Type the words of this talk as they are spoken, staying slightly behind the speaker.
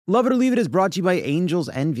Love It or Leave It is brought to you by Angel's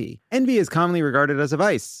Envy. Envy is commonly regarded as a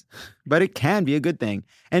vice, but it can be a good thing.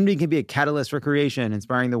 Envy can be a catalyst for creation,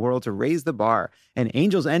 inspiring the world to raise the bar. And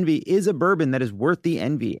Angel's Envy is a bourbon that is worth the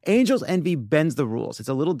envy. Angel's Envy bends the rules. It's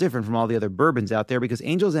a little different from all the other bourbons out there because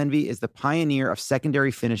Angel's Envy is the pioneer of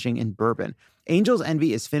secondary finishing in bourbon. Angel's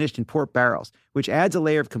Envy is finished in port barrels, which adds a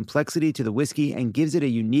layer of complexity to the whiskey and gives it a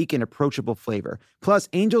unique and approachable flavor. Plus,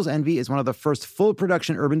 Angel's Envy is one of the first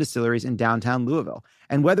full-production urban distilleries in downtown Louisville.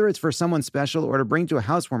 And whether it's for someone special or to bring to a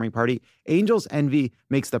housewarming party, Angel's Envy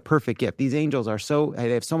makes the perfect gift. These angels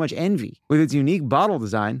they have so much envy. With its unique bottle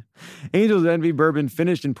design, Angel's Envy bourbon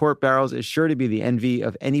finished in port barrels is sure to be the envy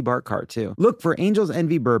of any bar cart, too. Look for Angel's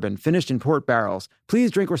Envy bourbon finished in port barrels.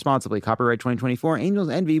 Please drink responsibly. Copyright 2024, Angel's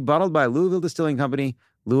Envy, bottled by Louisville Distilling Company,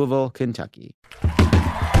 Louisville, Kentucky.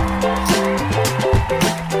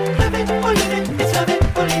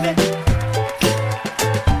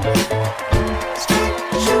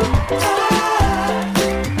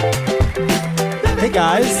 Hey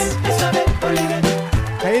guys,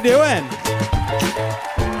 how you doing?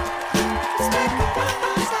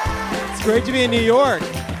 It's great to be in New York.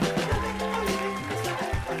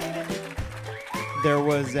 There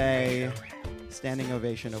was a standing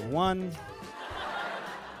ovation of one,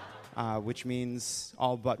 which means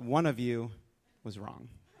all but one of you was wrong.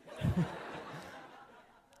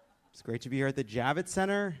 It's great to be here at the Javits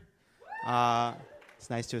Center. It's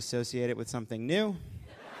nice to associate it with something new.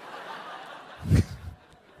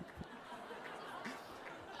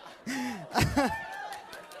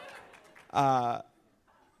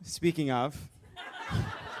 Speaking of,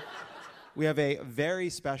 we have a very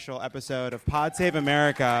special episode of Pod Save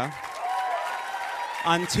America.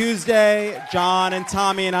 On Tuesday, John and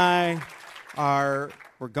Tommy and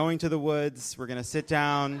we're going to the woods. We're going to sit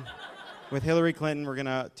down with Hillary Clinton. We're going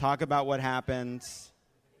to talk about what happened.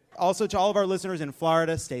 Also, to all of our listeners in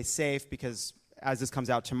Florida, stay safe because as this comes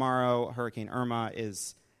out tomorrow, Hurricane Irma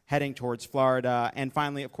is heading towards Florida. And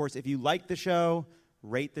finally, of course, if you like the show,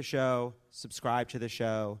 rate the show, subscribe to the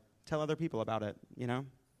show, tell other people about it, you know?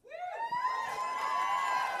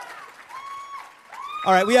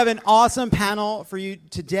 All right, we have an awesome panel for you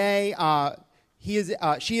today. She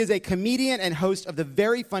is a comedian and host of the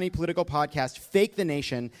very funny political podcast, Fake the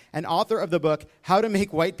Nation, and author of the book, How to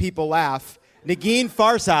Make White People Laugh, Negin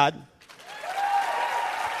Farsad.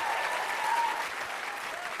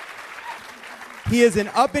 He is an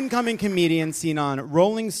up-and-coming comedian seen on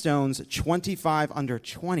Rolling Stone's 25 Under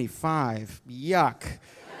 25. Yuck.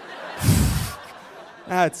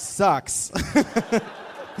 That sucks.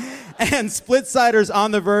 And Split-Siders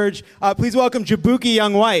on the Verge. Please welcome Jaboukie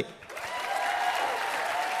Young-White.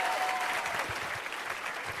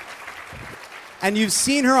 And you've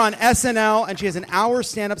seen her on SNL, and she has an hour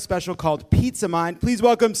stand-up special called Pizza Mind. Please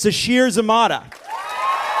welcome Sasheer Zamata.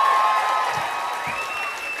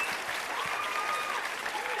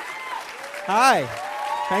 Hi.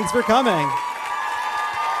 Thanks for coming.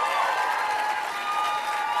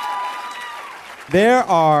 There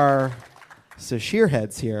are Sasheer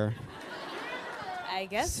heads here. I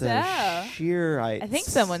guess so. Sasheerites. I think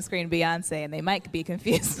someone screened Beyonce and they might be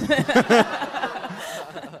confused. How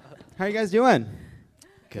are you guys doing?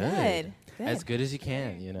 Good. As good as you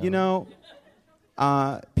can, you know. You know,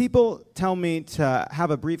 people tell me to have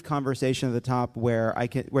a brief conversation at the top where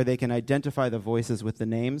they can identify the voices with the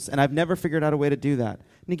names, and I've never figured out a way to do that.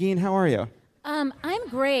 Negin, how are you? I'm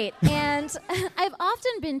great, and I've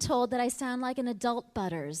often been told that I sound like an adult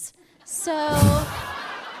Butters. So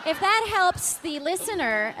if that helps the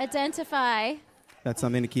listener identify... That's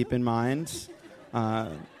something to keep in mind.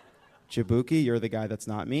 Jaboukie, you're the guy that's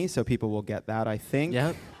not me, so people will get that, I think.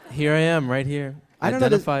 Yep. Here I am, right here. I don't know,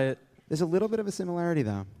 Identify it. There's a little bit of a similarity,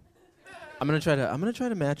 though. I'm gonna try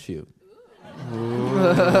to match you.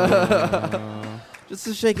 Just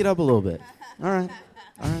to shake it up a little bit. All right.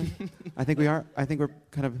 I think we're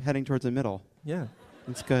kind of heading towards the middle. Yeah.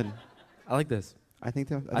 It's good. I like this. I think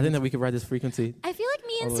that we could ride this frequency. I feel like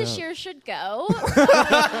me and Sasheer should go.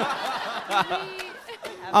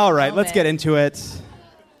 All right, let's get into it.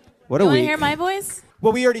 What a You want week. to hear my voice?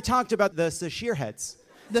 Well, we already talked about the Sasheer heads.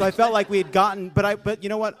 So I felt like we had gotten, but you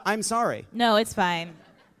know what? I'm sorry. No, it's fine.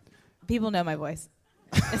 People know my voice.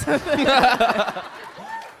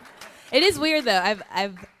 It is weird though.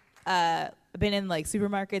 I've been in like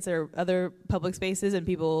supermarkets or other public spaces, and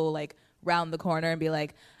people like round the corner and be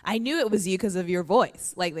like, "I knew it was you because of your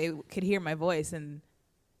voice." Like they could hear my voice and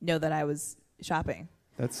know that I was shopping.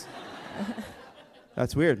 That's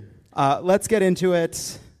weird. Let's get into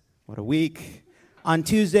it. What a week. On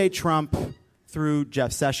Tuesday, Trump, through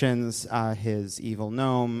Jeff Sessions, his evil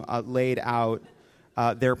gnome, laid out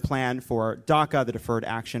their plan for DACA, the Deferred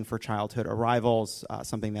Action for Childhood Arrivals,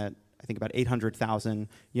 something that I think about 800,000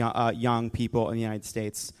 young people in the United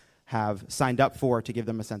States have signed up for to give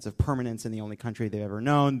them a sense of permanence in the only country they've ever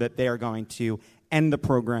known, that they are going to end the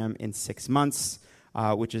program in 6 months,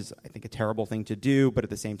 which is, I think, a terrible thing to do, but at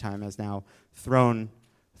the same time has now thrown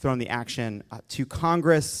the action to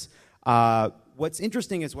Congress. What's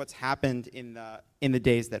interesting is what's happened in the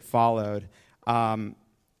days that followed.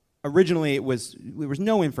 Originally, there was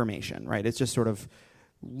no information, right? It's just sort of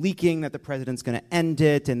leaking that the president's going to end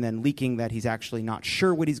it, and then leaking that he's actually not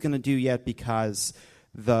sure what he's going to do yet because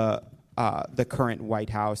the current White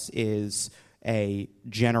House is a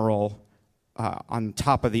general on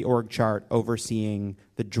top of the org chart overseeing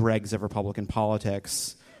the dregs of Republican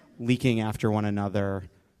politics, leaking after one another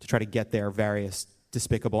to try to get their various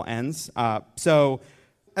despicable ends. So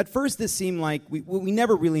at first this seemed like we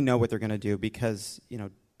never really know what they're going to do because,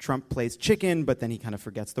 Trump plays chicken, but then he kind of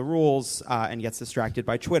forgets the rules and gets distracted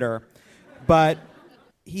by Twitter. But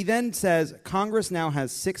he then says, Congress now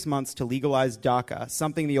has 6 months to legalize DACA,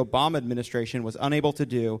 something the Obama administration was unable to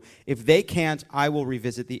do. If they can't, I will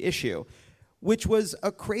revisit the issue, which was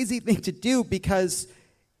a crazy thing to do because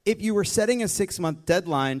if you were setting a 6-month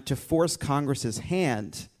deadline to force Congress's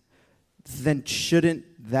hand, then shouldn't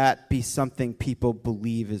that be something people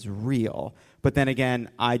believe is real? But then again,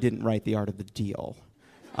 I didn't write The Art of the Deal.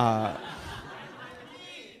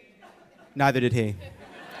 Neither did he.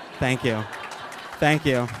 Thank you.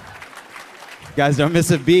 You guys don't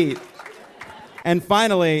miss a beat. And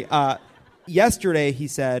finally, yesterday he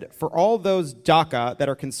said, for all those DACA that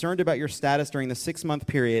are concerned about your status during the 6-month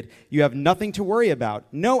period, you have nothing to worry about.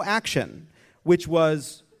 No action. Which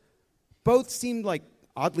was, both seemed like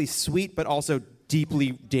oddly sweet, but also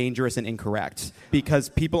deeply dangerous and incorrect. Because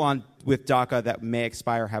people with DACA that may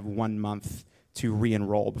expire have 1 month to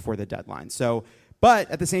re-enroll before the deadline. But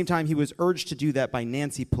at the same time, he was urged to do that by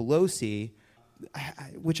Nancy Pelosi,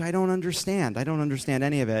 which I don't understand. I don't understand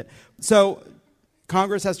any of it. So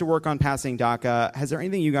Congress has to work on passing DACA. Has there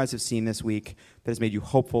anything you guys have seen this week that has made you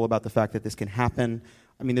hopeful about the fact that this can happen?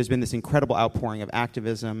 I mean, there's been this incredible outpouring of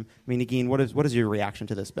activism. I mean, Negin, what is your reaction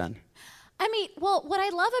to this been? Well, what I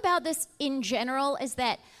love about this in general is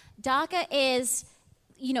that DACA is,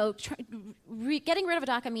 getting rid of a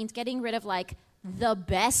DACA means getting rid of, the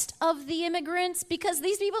best of the immigrants, because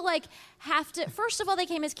these people have to, first of all, they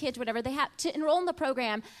came as kids, whatever, they have to enroll in the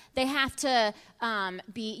program, they have to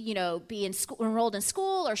be in school, enrolled in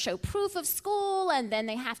school or show proof of school, and then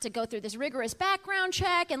they have to go through this rigorous background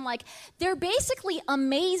check, and they're basically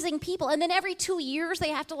amazing people, and then every 2 years they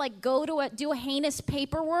have to go to do a heinous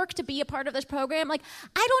paperwork to be a part of this program. I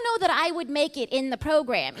don't know that I would make it in the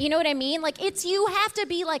program, you know what I mean? You have to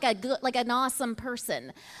be an awesome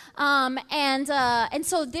person. And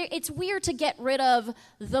so it's weird to get rid of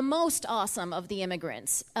the most awesome of the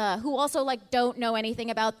immigrants who also don't know anything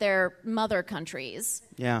about their mother countries.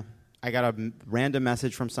 Yeah. I got a random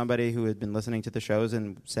message from somebody who had been listening to the shows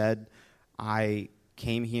and said, I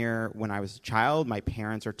came here when I was a child. My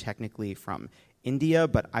parents are technically from India,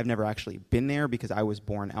 but I've never actually been there because I was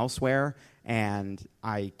born elsewhere. And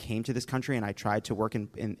I came to this country and I tried to work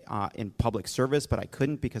in public service, but I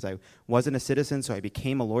couldn't because I wasn't a citizen. So I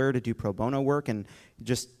became a lawyer to do pro bono work, and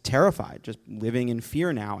just terrified, just living in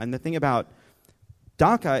fear now. And the thing about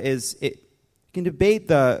DACA is you can debate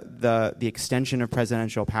the extension of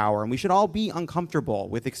presidential power, and we should all be uncomfortable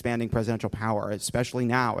with expanding presidential power, especially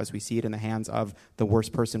now as we see it in the hands of the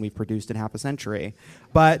worst person we've produced in half a century.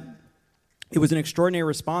 But it was an extraordinary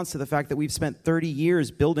response to the fact that we've spent 30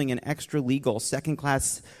 years building an extra-legal,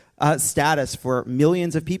 second-class status for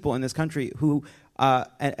millions of people in this country who,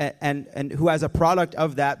 and who, as a product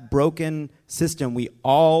of that broken system, we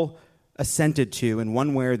all assented to in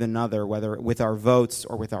one way or another, whether with our votes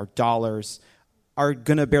or with our dollars, are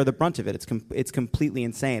going to bear the brunt of it. It's completely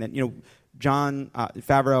insane. And Jon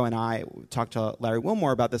Favreau and I talked to Larry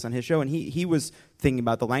Wilmore about this on his show, and he was thinking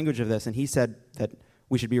about the language of this, and he said that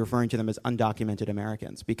we should be referring to them as undocumented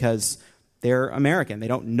Americans because they're American. They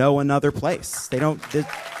don't know another place.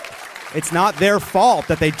 It's not their fault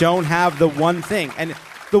that they don't have the one thing. And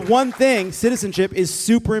the one thing, citizenship, is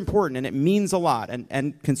super important, and it means a lot.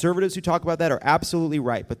 And conservatives who talk about that are absolutely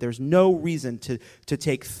right. But there's no reason to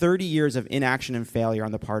take 30 years of inaction and failure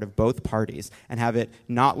on the part of both parties and have it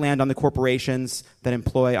not land on the corporations that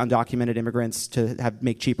employ undocumented immigrants to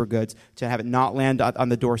make cheaper goods, to have it not land on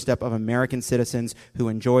the doorstep of American citizens who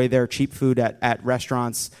enjoy their cheap food at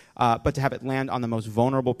restaurants, but to have it land on the most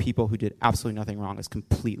vulnerable people who did absolutely nothing wrong is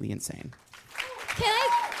completely insane.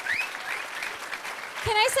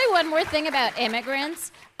 Can I say one more thing about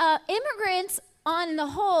immigrants? Immigrants on the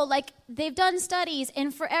whole, like, they've done studies,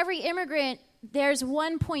 and for every immigrant, there's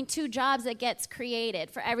 1.2 jobs that gets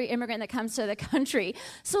created for every immigrant that comes to the country.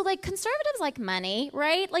 So, like, conservatives like money,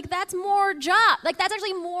 right? Like, that's more like, that's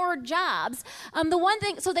actually more jobs. The one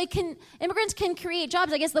thing, so immigrants can create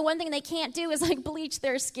jobs. I guess the one thing they can't do is, like, bleach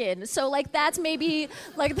their skin. So, like, that's maybe,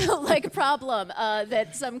 like, the, like, problem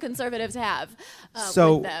that some conservatives have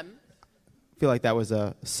with them. I feel like that was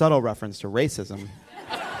a subtle reference to racism.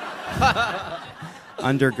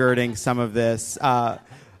 Undergirding some of this.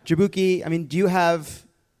 Jaboukie, I mean, do you have...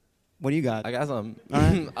 What do you got? I got some. All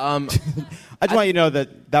right. I just want you to know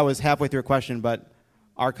that was halfway through a question, but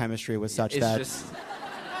our chemistry was such It's that just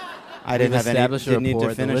I didn't have any... established a Didn't need rapport.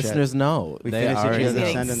 to finish The listeners it. know. We They finished are each other's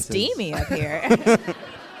Getting sentences. steamy up here.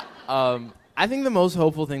 I think the most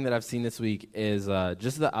hopeful thing that I've seen this week is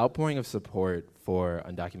just the outpouring of support for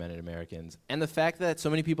undocumented Americans. And the fact that so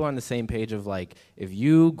many people are on the same page of, like, if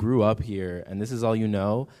you grew up here and this is all you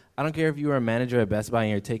know, I don't care if you were a manager at Best Buy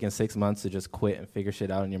and you're taking 6 months to just quit and figure shit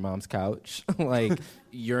out on your mom's couch. Like,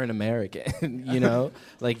 you're an American, you know?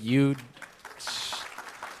 Like, you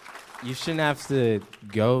shouldn't have to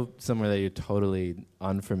go somewhere that you're totally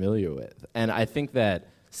unfamiliar with. And I think that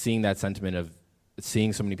seeing that sentiment of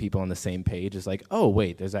seeing so many people on the same page is like, oh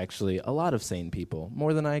wait, there's actually a lot of sane people,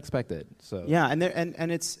 more than I expected. So Yeah, and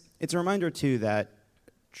it's a reminder too that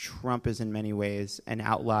Trump is in many ways an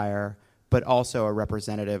outlier, but also a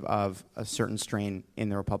representative of a certain strain in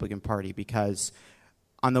the Republican Party, because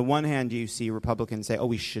on the one hand you see Republicans say, oh,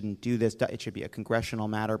 we shouldn't do this, it should be a congressional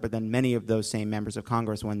matter, but then many of those same members of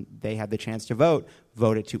Congress, when they had the chance to vote,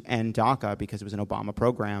 voted to end DACA because it was an Obama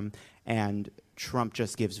program, and Trump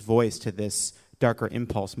just gives voice to this darker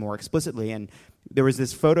impulse more explicitly. And there was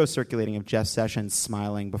this photo circulating of Jeff Sessions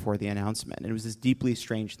smiling before the announcement. And it was this deeply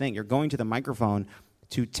strange thing. You're going to the microphone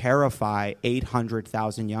to terrify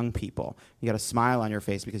 800,000 young people. You got a smile on your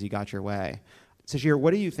face because you got your way. Sashir,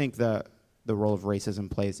 what do you think the role of racism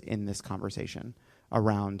plays in this conversation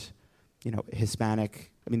around,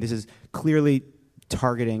 Hispanic? I mean, this is clearly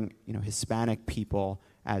targeting, Hispanic people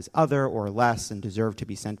as other or less and deserve to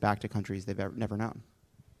be sent back to countries they've never known.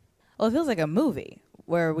 Well, it feels like a movie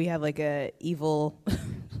where we have like a evil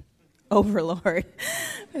overlord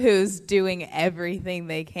who's doing everything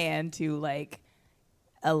they can to like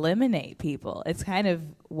eliminate people. It's kind of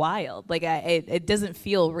wild. Like it doesn't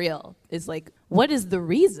feel real. It's like, what is the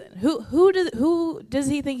reason? Who does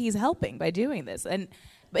he think he's helping by doing this? And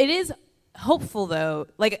it is hopeful though.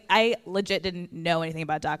 Like I legit didn't know anything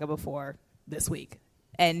about DACA before this week,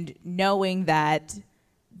 and knowing that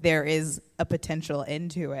there is a potential end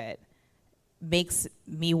to it makes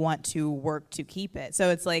me want to work to keep it.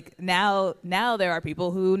 So it's like now there are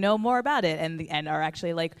people who know more about it and are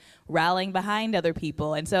actually like rallying behind other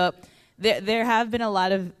people. And so there have been a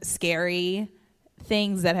lot of scary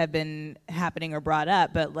things that have been happening or brought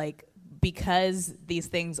up, but like because these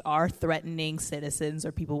things are threatening citizens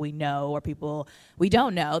or people we know or people we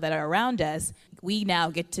don't know that are around us, we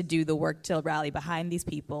now get to do the work to rally behind these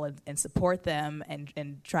people and support them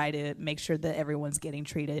and try to make sure that everyone's getting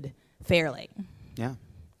treated fairly. Yeah.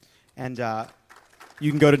 And you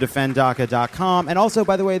can go to defenddaca.com. And also,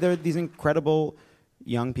 by the way, there are these incredible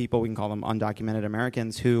young people, we can call them undocumented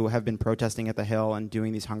Americans, who have been protesting at the Hill and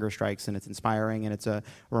doing these hunger strikes, and it's inspiring, and it's a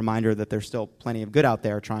reminder that there's still plenty of good out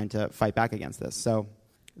there trying to fight back against this. So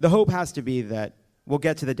the hope has to be that we'll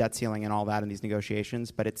get to the debt ceiling and all that in these negotiations,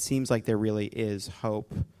 but it seems like there really is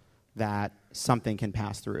hope that something can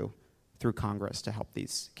pass through Congress to help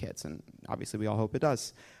these kids, and obviously we all hope it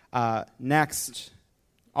does. Next,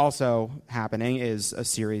 also happening is a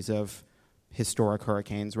series of historic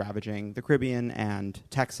hurricanes ravaging the Caribbean and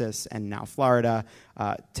Texas and now Florida.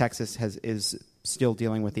 Texas is still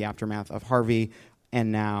dealing with the aftermath of Harvey,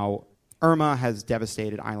 and now Irma has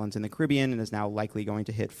devastated islands in the Caribbean and is now likely going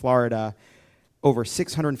to hit Florida. Over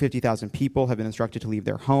 650,000 people have been instructed to leave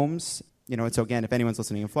their homes. And so again, if anyone's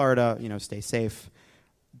listening in Florida, stay safe.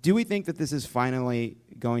 Do we think that this is finally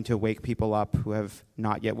going to wake people up who have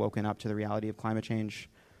not yet woken up to the reality of climate change?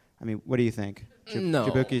 I mean, what do you think? No.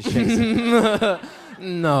 Jaboukie's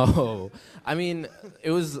shaking. No. I mean,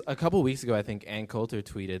 it was a couple weeks ago, I think Ann Coulter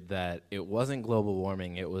tweeted that it wasn't global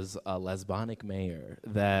warming, it was a lesbonic mayor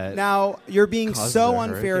that... Now, you're being causes so a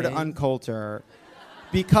unfair to hurricane. Ann Coulter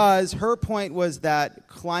because her point was that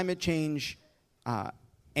climate change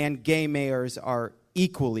and gay mayors are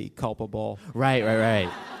equally culpable Right.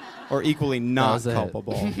 or equally not was it.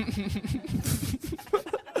 culpable.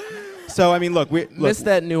 So, I mean, look, Missed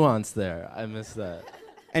that nuance there. I missed that.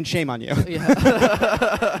 and shame on you.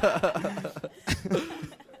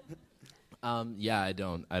 Yeah, I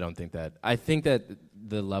don't think that. I think that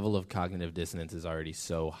the level of cognitive dissonance is already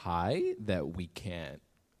so high that we can't,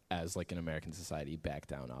 as like an American society, back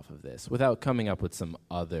down off of this without coming up with some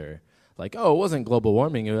other, like, oh, it wasn't global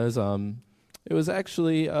warming. It was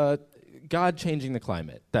actually God changing the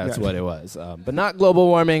climate. That's what it was. But not global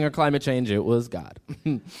warming or climate change. It was God.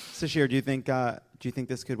 Sashir, do you think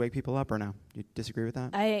this could wake people up or no? Do you disagree with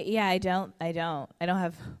that? I don't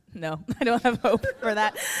have hope for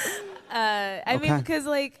that. I mean, because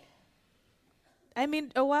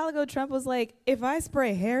a while ago Trump was like, if I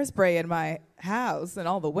spray hairspray in my house and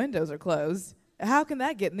all the windows are closed, how can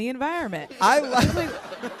that get in the environment? I was like,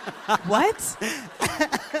 what?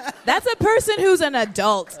 That's a person who's an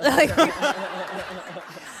adult. And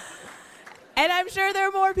I'm sure there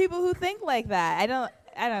are more people who think like that.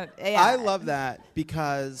 I love that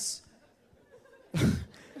because,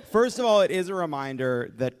 first of all, it is a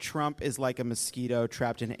reminder that Trump is like a mosquito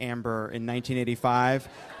trapped in amber in 1985.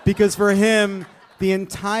 Because for him, the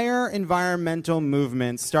entire environmental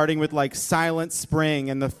movement, starting with like Silent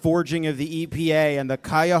Spring and the forging of the EPA and the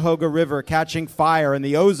Cuyahoga River catching fire and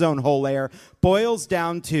the ozone hole layer, boils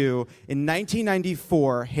down to, in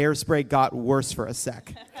 1994, hairspray got worse for a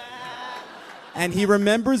sec. And he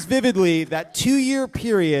remembers vividly that 2-year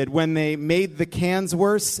period when they made the cans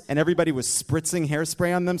worse and everybody was spritzing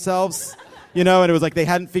hairspray on themselves. And it was like they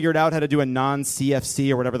hadn't figured out how to do a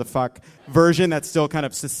non-CFC or whatever the fuck version that's still kind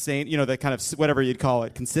of sustained, that kind of whatever you'd call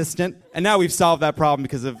it, consistent. And now we've solved that problem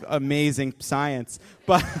because of amazing science.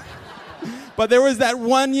 But there was that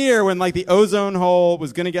 1 year when like the ozone hole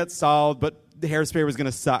was going to get solved, but the hairspray was going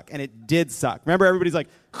to suck, and it did suck. Remember, everybody's like,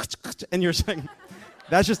 and you're saying,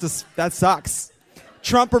 that sucks.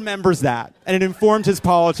 Trump remembers that, and it informed his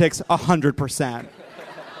politics 100%.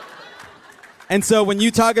 And so when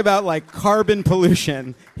you talk about like carbon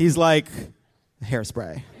pollution, he's like,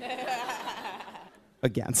 hairspray.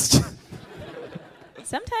 Against.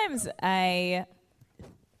 Sometimes and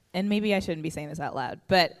maybe I shouldn't be saying this out loud,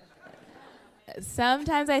 but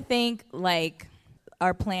sometimes I think like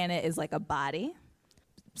our planet is like a body.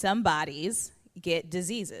 Some bodies get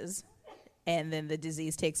diseases, and then the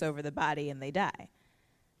disease takes over the body and they die.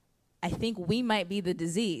 I think we might be the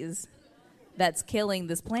disease that's killing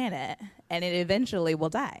this planet, and it eventually will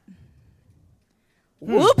die.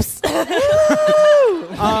 Whoops.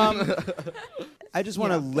 I just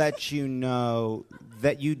want to let you know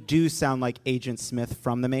that you do sound like Agent Smith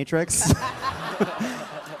from The Matrix,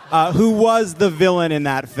 who was the villain in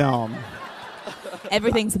that film.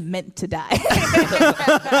 Everything's meant to die.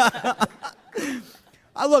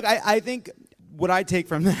 Look, I think what I take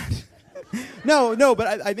from that... but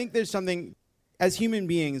I think there's something... As human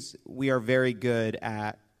beings, we are very good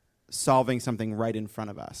at solving something right in front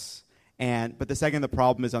of us. But the second the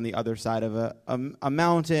problem is on the other side of a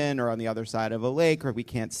mountain or on the other side of a lake, or we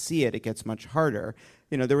can't see it, it gets much harder.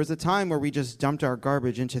 There was a time where we just dumped our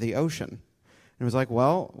garbage into the ocean. And it was like,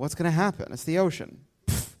 well, what's going to happen? It's the ocean.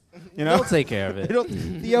 They'll take care of it.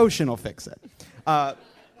 The ocean will fix it. And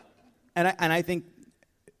I think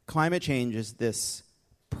climate change is this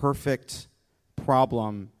perfect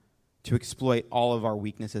problem to exploit all of our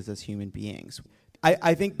weaknesses as human beings.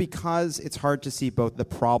 I think because it's hard to see both the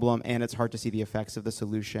problem and it's hard to see the effects of the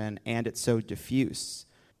solution, and it's so diffuse,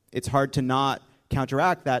 it's hard to not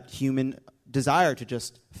counteract that human desire to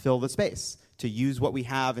just fill the space, to use what we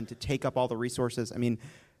have and to take up all the resources. I mean,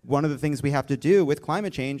 one of the things we have to do with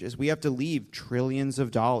climate change is we have to leave trillions of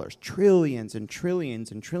dollars, trillions and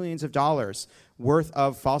trillions and trillions of dollars worth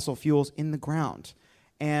of fossil fuels in the ground.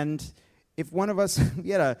 And if one of us, we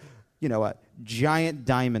had a giant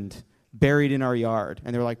diamond buried in our yard,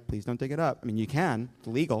 and they were like, please don't dig it up. I mean, you can. It's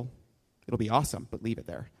legal. It'll be awesome, but leave it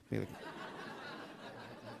there.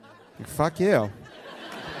 Fuck you.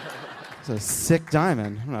 It's a sick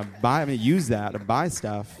diamond. I'm gonna use that to buy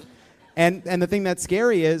stuff. And the thing that's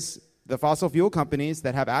scary is the fossil fuel companies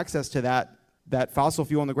that have access to that fossil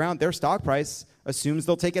fuel on the ground, their stock price assumes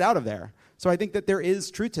they'll take it out of there. So I think that there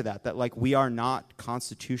is truth to that like we are not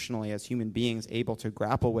constitutionally as human beings able to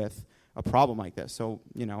grapple with a problem like this. So,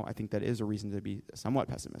 I think that is a reason to be somewhat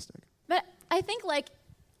pessimistic. But I think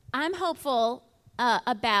I'm hopeful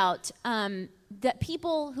about that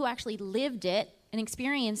people who actually lived it and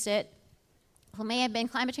experienced it, who may have been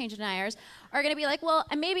climate change deniers, are going to be like, well,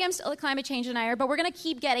 maybe I'm still a climate change denier, but we're going to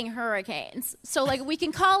keep getting hurricanes. So like we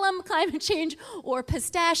can call them climate change or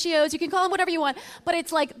pistachios. You can call them whatever you want, but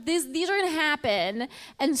it's like these are going to happen.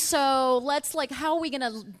 And so let's like, how are we going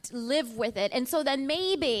to live with it? And so then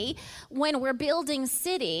maybe when we're building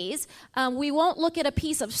cities, we won't look at a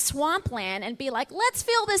piece of swampland and be like, let's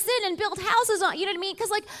fill this in and build houses on, you know what I mean? Because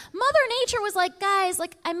like Mother Nature was like, guys,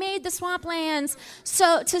 like I made the swamplands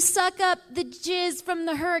so to suck up the jizz from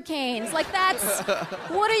the hurricanes. Like that's,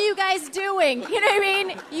 what are you guys doing? You know what I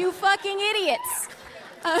mean? You fucking idiots.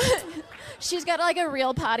 She's got like a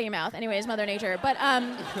real potty mouth. Anyways, Mother Nature. But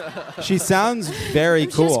she sounds very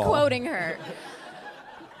cool. Just quoting her.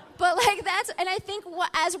 But like and I think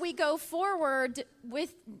as we go forward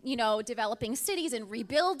with, you know, developing cities and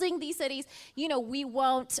rebuilding these cities, you know, we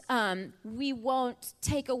won't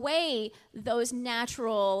take away those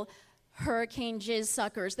natural hurricane jizz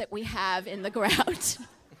suckers that we have in the ground.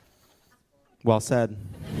 Well said.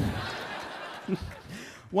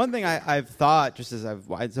 One thing I've thought, just as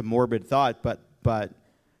it's a morbid thought, but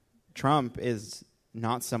Trump is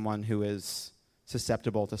not someone who is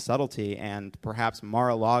susceptible to subtlety, and perhaps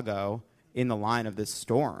Mar-a-Lago in the line of this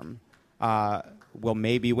storm will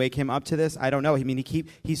maybe wake him up to this. I don't know. I mean,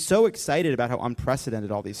 he's so excited about how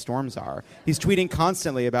unprecedented all these storms are. He's tweeting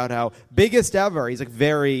constantly about how biggest ever. He's like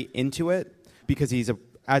very into it because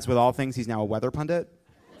as with all things, he's now a weather pundit.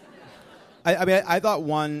 I mean, I thought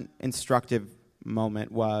one instructive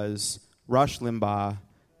moment was Rush Limbaugh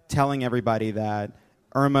telling everybody that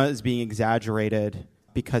Irma is being exaggerated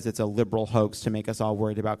because it's a liberal hoax to make us all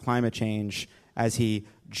worried about climate change, as he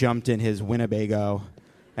jumped in his Winnebago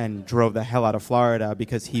and drove the hell out of Florida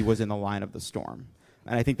because he was in the line of the storm.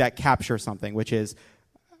 And I think that captures something, which is,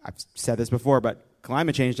 I've said this before, but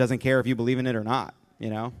climate change doesn't care if you believe in it or not, you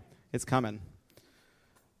know? It's coming.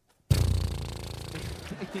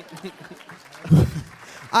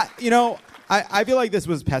 I feel like this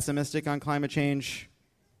was pessimistic on climate change.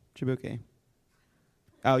 Chibuki.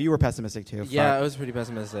 Oh, you were pessimistic too. Yeah, Fuck. I was pretty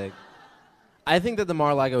pessimistic. I think that the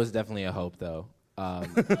Mar-a-Lago is definitely a hope, though.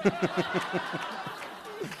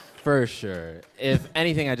 For sure. If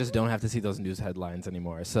anything, I just don't have to see those news headlines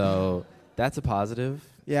anymore. So that's a positive.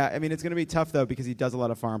 Yeah, I mean, it's going to be tough, though, because he does a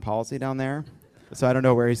lot of foreign policy down there. So I don't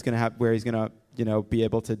know where he's going to be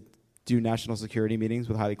able to do national security meetings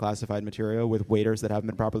with highly classified material with waiters that haven't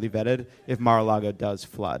been properly vetted if Mar-a-Lago does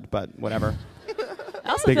flood. But whatever.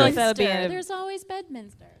 I also feel like that would be There's always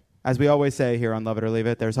Bedminster. As we always say here on Love It or Leave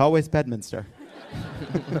It, there's always Bedminster.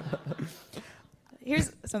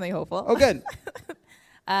 Here's something hopeful. Oh, good.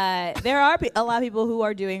 There are a lot of people who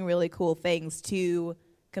are doing really cool things to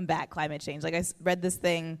combat climate change. Like I read this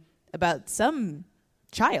thing about some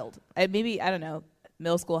child, maybe, I don't know,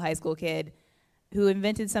 middle school, high school kid, who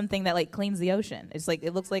invented something that like cleans the ocean. It's like,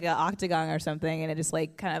 it looks like an octagon or something, and it just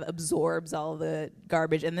like kind of absorbs all the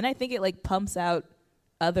garbage. And then I think it like pumps out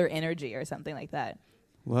other energy or something like that.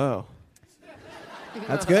 Whoa.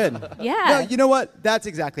 That's good. Yeah. No, you know what? That's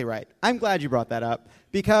exactly right. I'm glad you brought that up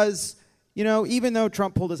because, you know, even though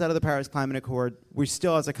Trump pulled us out of the Paris Climate Accord, we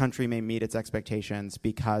still as a country may meet its expectations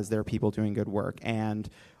because there are people doing good work. And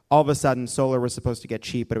all of a sudden, solar was supposed to get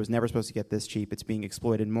cheap, but it was never supposed to get this cheap. It's being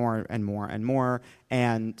exploited more and more and more.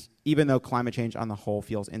 And even though climate change on the whole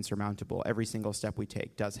feels insurmountable, every single step we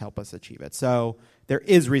take does help us achieve it. So there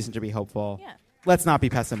is reason to be hopeful. Yeah. Let's not be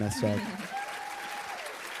pessimistic.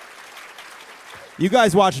 You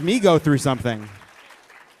guys watched me go through something.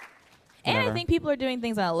 And Whatever. I think people are doing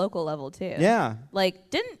things on a local level too. Yeah.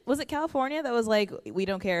 Like, was it California that was like, we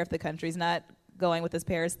don't care if the country's not going with this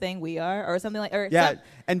Paris thing, we are, or something like? Or Yeah,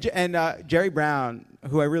 and Jerry Brown,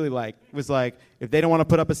 who I really like, was like, if they don't want to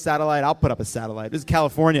put up a satellite, I'll put up a satellite. This is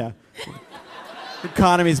California. The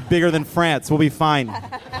economy's bigger than France. We'll be fine.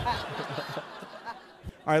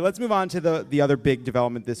 All right, let's move on to the other big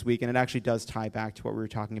development this week, and it actually does tie back to what we were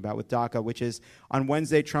talking about with DACA, which is on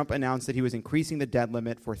Wednesday, Trump announced that he was increasing the debt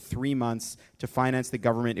limit for 3 months to finance the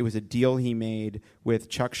government. It was a deal he made with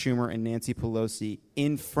Chuck Schumer and Nancy Pelosi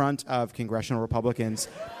in front of congressional Republicans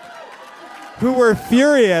who were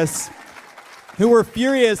furious,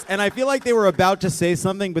 and I feel like they were about to say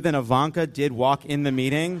something, but then Ivanka did walk in the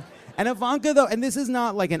meeting. And Ivanka, though, and this is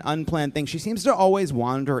not like an unplanned thing, she seems to always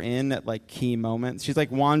wander in at like key moments. She's like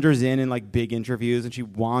wanders in like big interviews, and she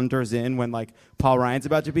wanders in when like Paul Ryan's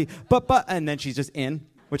about to be, but, and then she's just in,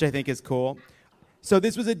 which I think is cool. So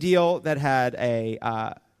this was a deal that had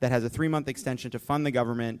has a 3-month extension to fund the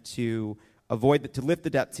government to to lift the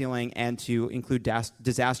debt ceiling and to include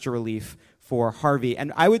disaster relief for Harvey.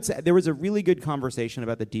 And I would say there was a really good conversation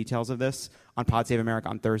about the details of this on Pod Save America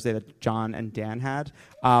on Thursday that John and Dan had,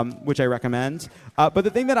 which I recommend. But the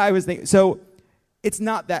thing that I was thinking, so it's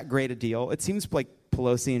not that great a deal. It seems like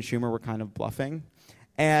Pelosi and Schumer were kind of bluffing.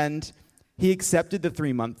 And he accepted the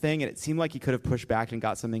 3-month thing, and it seemed like he could have pushed back and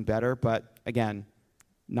got something better. But again,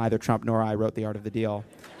 neither Trump nor I wrote the art of the deal.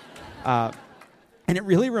 And it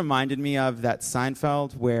really reminded me of that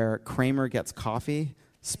Seinfeld where Kramer gets coffee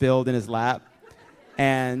spilled in his lap,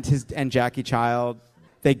 and Jackie Child,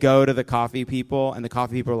 they go to the coffee people, and the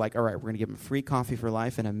coffee people are like, all right, we're going to give him free coffee for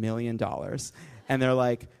life and $1 million. And they're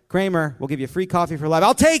like, Kramer, we'll give you free coffee for life.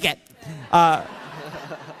 I'll take it.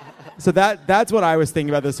 So that's what I was thinking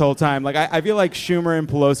about this whole time. Like, I feel like Schumer and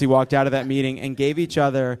Pelosi walked out of that meeting and gave each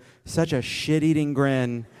other such a shit-eating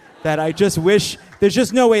grin that I just wish, there's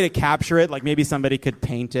just no way to capture it. Like, maybe somebody could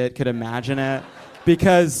paint it, could imagine it.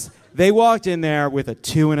 Because they walked in there with a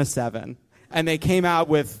 2 and a 7. And they came out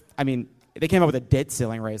with, they came out with a debt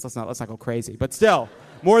ceiling raise. Let's not go crazy. But still,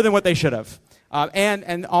 more than what they should have.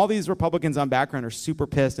 And all these Republicans on background are super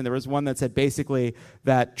pissed. And there was one that said basically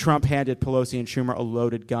that Trump handed Pelosi and Schumer a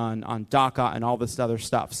loaded gun on DACA and all this other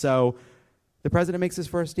stuff. So the president makes his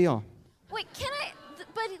first deal. Wait,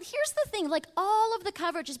 but here's the thing, like, all of the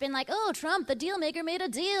coverage has been like, oh, Trump, the deal maker, made a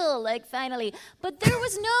deal, like, finally. But there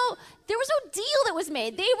was no deal that was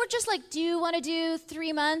made. They were just like, do you want to do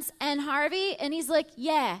 3 months and Harvey? And he's like,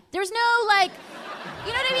 yeah. There's no, like,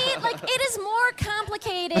 you know what I mean? Like, it is more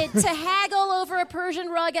complicated to haggle over a Persian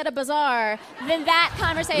rug at a bazaar than that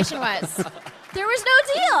conversation was. There was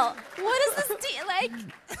no deal. What is this deal? Like,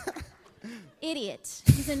 idiot.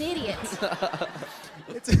 He's an idiot.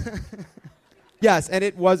 Yes, and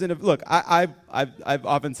it wasn't. Look, I've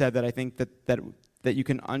often said that I think that you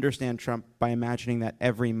can understand Trump by imagining that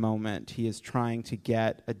every moment he is trying to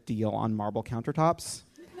get a deal on marble countertops,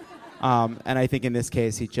 and I think in this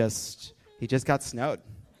case he just got snowed.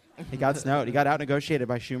 He got snowed. He got out negotiated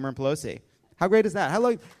by Schumer and Pelosi. How great is that?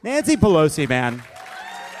 Nancy Pelosi, man.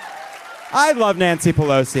 I love Nancy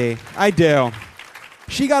Pelosi. I do.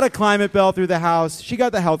 She got a climate bill through the House. She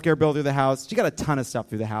got the healthcare bill through the House. She got a ton of stuff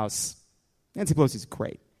through the House. Nancy Pelosi's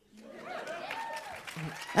great.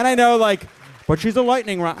 And I know, like, but she's a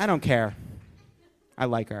lightning rod. I don't care. I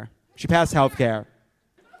like her. She passed healthcare.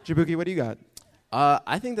 Jaboukie, what do you got?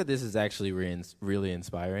 I think that this is actually really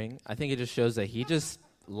inspiring. I think it just shows that he just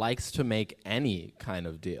likes to make any kind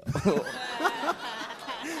of deal.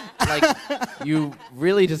 Like, you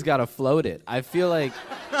really just got to float it. I feel like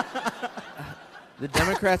the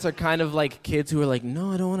Democrats are kind of like kids who are like,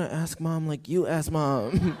 no, I don't want to ask Mom. Like, you ask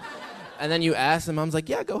Mom. And then you ask, and Mom's like,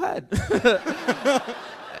 yeah, go ahead.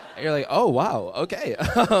 You're like, oh, wow, okay.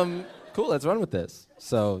 Cool, let's run with this.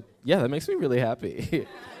 So, yeah, that makes me really happy.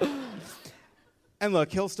 And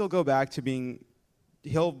look, he'll still go back to being,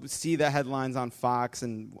 he'll see the headlines on Fox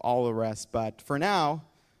and all the rest. But for now,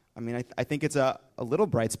 I think it's a little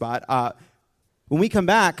bright spot. When we come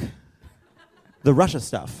back, the Russia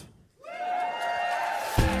stuff.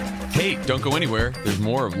 Hey, don't go anywhere. There's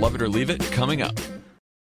more of Love It or Leave It coming up.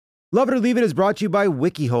 Love It or Leave It is brought to you by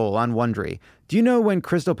WikiHole on Wondery. Do you know when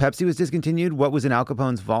Crystal Pepsi was discontinued, what was in Al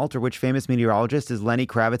Capone's vault, or which famous meteorologist is Lenny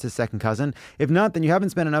Kravitz's second cousin? If not, then you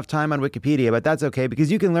haven't spent enough time on Wikipedia, but that's okay because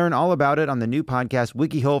you can learn all about it on the new podcast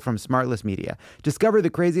WikiHole from Smartless Media. Discover the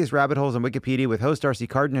craziest rabbit holes on Wikipedia with host Darcy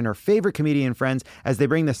Carden and her favorite comedian friends as they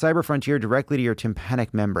bring the cyber frontier directly to your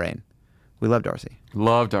tympanic membrane. We love Darcy.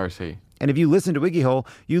 Love Darcy. And if you listen to WikiHole,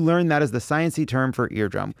 you learn that is the sciencey term for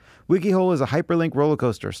eardrum. WikiHole is a hyperlink roller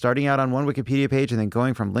coaster, starting out on one Wikipedia page and then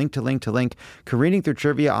going from link to link to link, careening through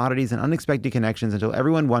trivia, oddities, and unexpected connections until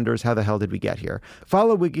everyone wonders how the hell did we get here.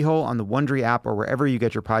 Follow WikiHole on the Wondery app or wherever you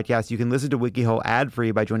get your podcasts. You can listen to WikiHole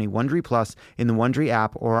ad-free by joining Wondery Plus in the Wondery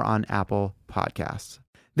app or on Apple Podcasts.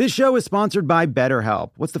 This show is sponsored by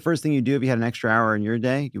BetterHelp. What's the first thing you do if you had an extra hour in your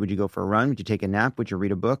day? Would you go for a run? Would you take a nap? Would you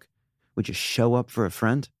read a book? Would you show up for a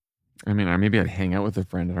friend? Maybe I'd hang out with a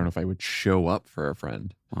friend. I don't know if I would show up for a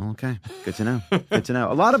friend. Well, okay. Good to know. Good to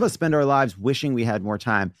know. A lot of us spend our lives wishing we had more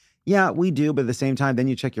time. Yeah, we do, but at the same time, then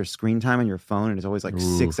you check your screen time on your phone, and it's always like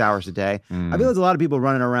 6 hours a day. I feel there's a lot of people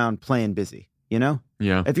running around playing busy, you know?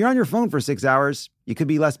 Yeah. If you're on your phone for 6 hours, you could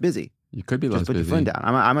be less busy. You could be less busy. Just put your phone down.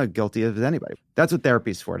 I'm a guilty as anybody. That's what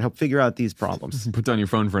therapy's for, to help figure out these problems. Put down your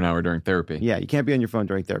phone for an hour during therapy. Yeah, you can't be on your phone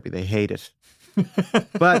during therapy. They hate it.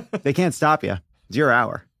 But they can't stop you. It's your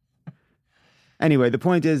hour. Anyway, the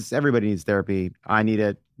point is everybody needs therapy. I need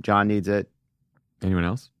it. John needs it. Anyone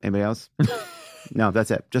else? Anybody else? No, that's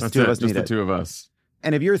it. Just That's the two of us just need the it. two of us.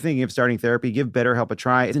 And if you're thinking of starting therapy, give BetterHelp a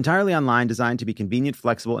try. It's entirely online, designed to be convenient,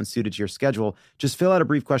 flexible, and suited to your schedule. Just fill out a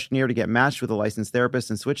brief questionnaire to get matched with a licensed therapist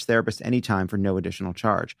and switch therapists anytime for no additional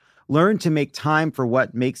charge. Learn to make time for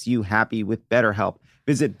what makes you happy with BetterHelp.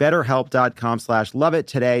 Visit betterhelp.com/loveit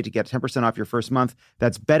today to get 10% off your first month.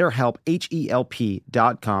 That's BetterHelp,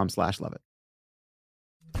 HELP.com/loveit.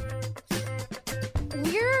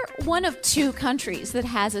 We're one of two countries that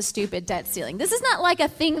has a stupid debt ceiling. This is not like a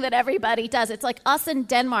thing that everybody does. It's like us and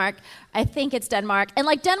Denmark. I think it's Denmark. And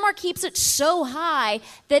like Denmark keeps it so high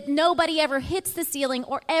that nobody ever hits the ceiling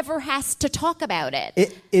or ever has to talk about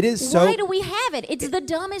it. It is so... Why do we have it? It's the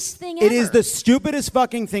dumbest thing ever. It is the stupidest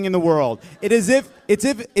fucking thing in the world. It's as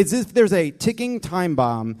if there's a ticking time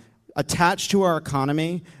bomb attached to our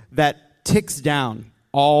economy that ticks down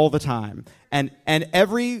all the time. And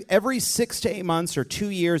every 6 to 8 months or 2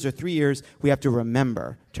 years or 3 years, we have to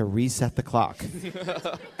remember to reset the clock.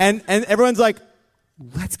 and everyone's like,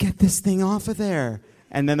 let's get this thing off of there.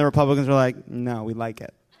 And then the Republicans are like, no, we like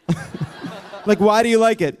it. Like, why do you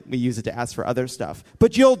like it? We use it to ask for other stuff.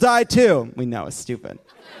 But you'll die too. We know it's stupid.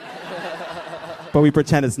 But we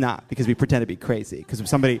pretend it's not, because we pretend to be crazy. Because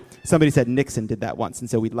somebody said Nixon did that once, and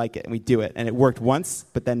so we like it, and we do it. And it worked once,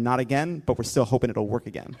 but then not again, but we're still hoping it'll work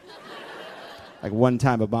again. Like one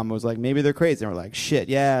time Obama was like, maybe they're crazy. And we're like, shit,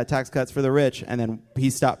 yeah, tax cuts for the rich. And then he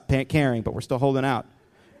stopped caring, but we're still holding out.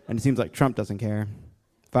 And it seems like Trump doesn't care.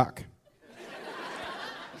 Fuck.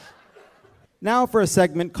 Now for a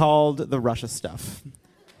segment called The Russia Stuff.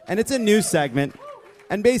 And it's a new segment.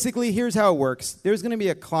 And basically, here's how it works. There's going to be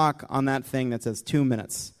a clock on that thing that says 2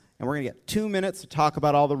 minutes. And we're going to get 2 minutes to talk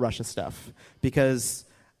about all the Russia stuff. Because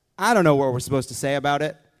I don't know what we're supposed to say about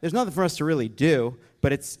it. There's nothing for us to really do.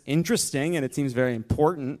 But it's interesting, and it seems very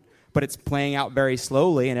important. But it's playing out very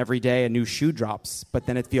slowly, and every day a new shoe drops. But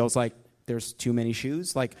then it feels like there's too many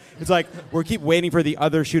shoes. Like it's like we keep waiting for the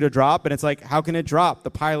other shoe to drop, and it's like, how can it drop? The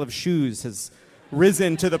pile of shoes has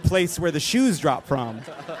risen to the place where the shoes drop from.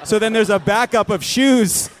 So then there's a backup of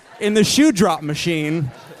shoes in the shoe drop machine.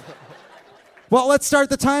 Well, let's start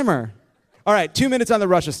the timer. All right, 2 minutes on the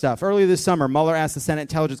Russia stuff. Earlier this summer, Mueller asked the Senate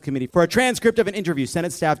Intelligence Committee for a transcript of an interview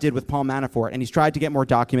Senate staff did with Paul Manafort, and he's tried to get more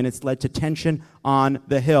documents. It's led to tension on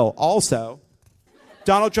the Hill. Also,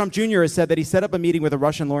 Donald Trump Jr. has said that he set up a meeting with a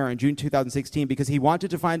Russian lawyer in June 2016 because he wanted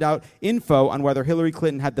to find out info on whether Hillary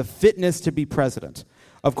Clinton had the fitness to be president.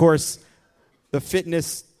 Of course, the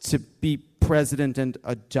fitness to be president and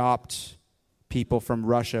adopt people from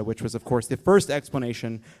Russia, which was, of course, the first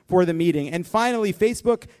explanation for the meeting. And finally,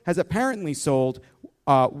 Facebook has apparently sold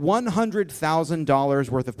 $100,000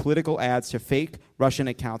 worth of political ads to fake Russian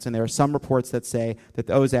accounts, and there are some reports that say that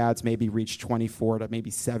those ads maybe reached 24 to maybe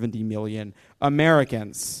 70 million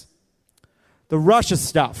Americans. The Russia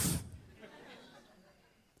stuff.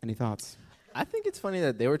 Any thoughts? I think it's funny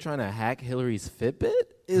that they were trying to hack Hillary's Fitbit.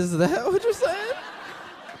 Is that what you're saying?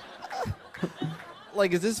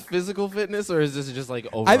 Like, is this physical fitness or is this just like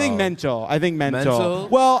overall? I think mental. Mental?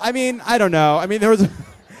 Well, I mean, I don't know. I mean,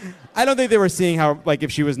 I don't think they were seeing how, like, if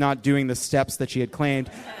she was not doing the steps that she had claimed.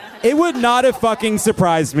 It would not have fucking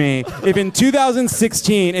surprised me if in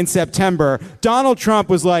 2016, in September, Donald Trump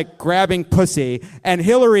was, like, grabbing pussy, and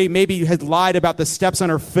Hillary maybe had lied about the steps on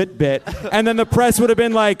her Fitbit, and then the press would have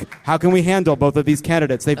been like, how can we handle both of these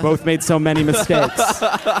candidates? They've both made so many mistakes.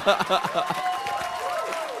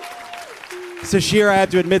 So, Shira, I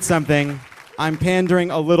have to admit something. I'm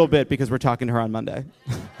pandering a little bit because we're talking to her on Monday.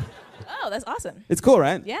 Oh, that's awesome. It's cool,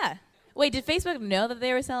 right? Yeah. Wait, did Facebook know that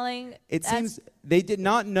they were selling It ads? seems they did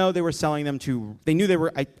not know they were selling them to... They knew they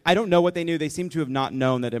were... I don't know what they knew. They seem to have not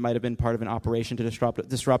known that it might have been part of an operation to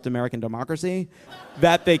disrupt American democracy.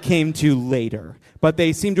 That they came to later. But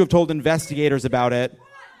they seem to have told investigators about it.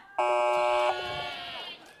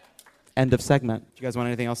 End of segment. Do you guys want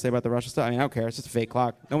anything else to say about the Russia stuff? I mean, I don't care. It's just a fake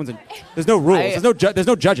clock. There's no rules. There's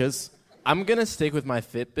no judges. I'm going to stick with my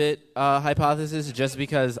Fitbit hypothesis just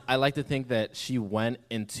because I like to think that she went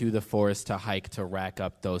into the forest to hike to rack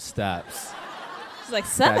up those steps. She's like,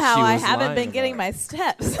 somehow I haven't been about. getting my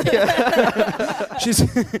steps. She's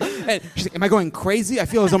like, am I going crazy? I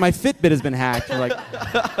feel as though my Fitbit has been hacked. You're like,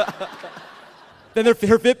 then her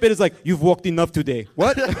Fitbit is like, you've walked enough today.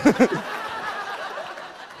 What?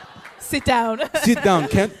 Sit down. Sit down,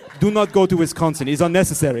 Kent. Do not go to Wisconsin. It's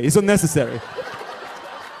unnecessary. It's unnecessary.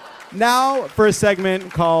 Now for a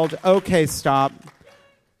segment called OK Stop.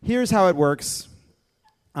 Here's how it works.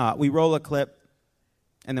 We roll a clip,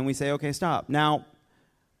 and then we say, OK, stop. Now,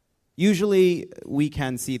 usually we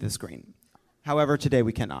can see the screen. However, today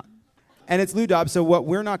we cannot. And it's Lou Dobbs, so what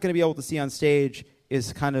we're not going to be able to see on stage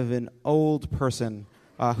is kind of an old person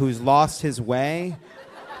who's lost his way,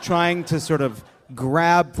 trying to sort of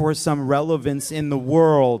grab for some relevance in the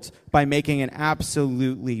world by making an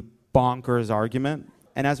absolutely bonkers argument.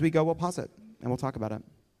 And as we go, we'll pause it and we'll talk about it.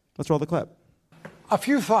 Let's roll the clip. A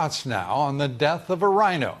few thoughts now on the death of a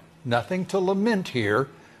rhino. Nothing to lament here.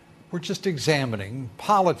 We're just examining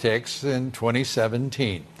politics in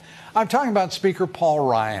 2017. I'm talking about Speaker Paul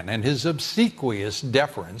Ryan and his obsequious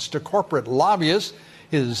deference to corporate lobbyists,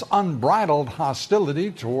 his unbridled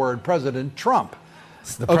hostility toward President Trump.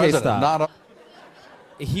 The president, stop. not a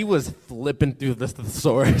He was flipping through the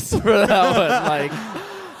thesaurus for that one.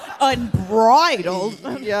 Unbridled.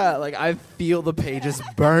 Yeah, I feel the pages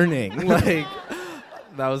burning.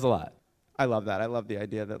 That was a lot. I love that. I love the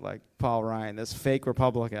idea that, Paul Ryan, this fake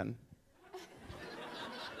Republican.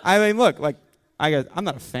 I mean, look, I'm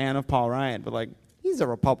not a fan of Paul Ryan, but, he's a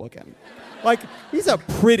Republican. He's a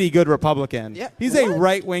pretty good Republican. Yeah. He's a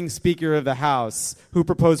right-wing Speaker of the House who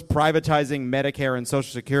proposed privatizing Medicare and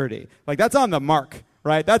Social Security. That's on the mark,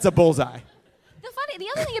 right? That's a bullseye. The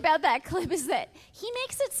other thing about that clip is that he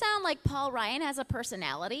makes it sound like Paul Ryan has a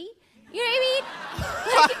personality. You know what I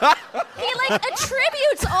mean? He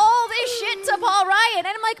attributes all this shit to Paul Ryan. And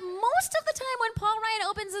I'm most of the time when Paul Ryan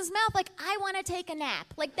opens his mouth, I want to take a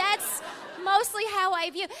nap. That's mostly how I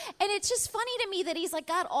view. And it's just funny to me that he's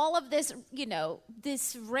got all of this,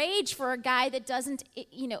 this rage for a guy that doesn't,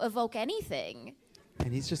 evoke anything.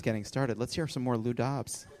 And he's just getting started. Let's hear some more Lou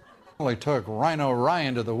Dobbs. only took Rhino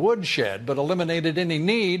Ryan to the woodshed, but eliminated any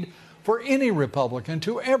need for any Republican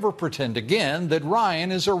to ever pretend again that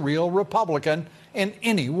Ryan is a real Republican in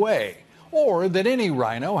any way, or that any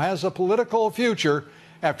Rhino has a political future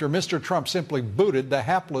after Mr. Trump simply booted the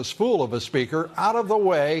hapless fool of a speaker out of the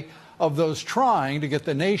way of those trying to get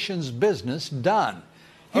the nation's business done.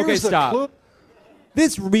 Okay, stop.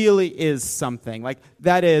 This really is something.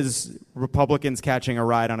 That is Republicans catching a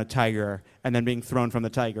ride on a tiger and then being thrown from the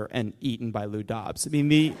tiger and eaten by Lou Dobbs.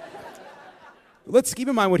 Let's keep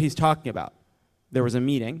in mind what he's talking about. There was a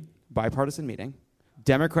meeting, bipartisan meeting.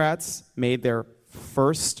 Democrats made their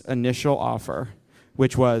first initial offer,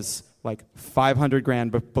 which was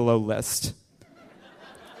 $500,000 below list.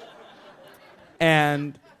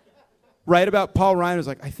 And right about Paul Ryan was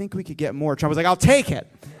I think we could get more. Trump was I'll take it.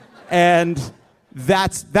 And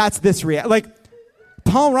that's this reality.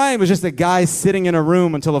 Paul Ryan was just a guy sitting in a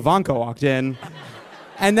room until Ivanka walked in.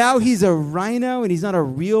 And now he's a rhino and he's not a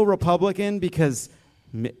real Republican because,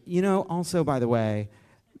 also, by the way,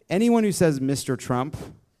 anyone who says Mr. Trump,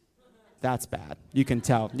 that's bad. You can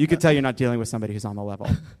tell. You can tell you're not dealing with somebody who's on the level.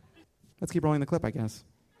 Let's keep rolling the clip, I guess.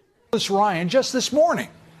 Ryan just this morning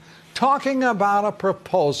talking about a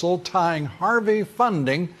proposal tying Harvey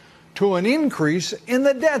funding to an increase in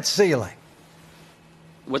the debt ceiling.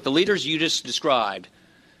 What the leaders you just described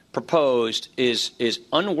proposed is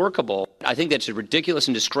unworkable. I think that's ridiculous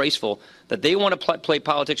and disgraceful that they want to play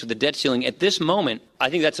politics with the debt ceiling at this moment. I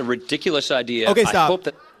think that's a ridiculous idea. Okay, stop. I hope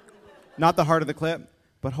that not the heart of the clip,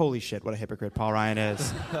 but holy shit, what a hypocrite Paul Ryan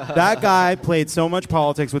is. That guy played so much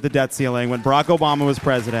politics with the debt ceiling when Barack Obama was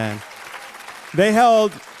president. They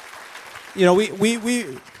held,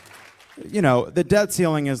 the debt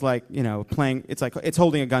ceiling is playing, it's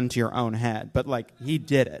holding a gun to your own head, but he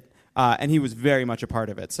did it. And he was very much a part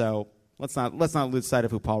of it. So let's not lose sight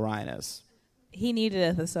of who Paul Ryan is. He needed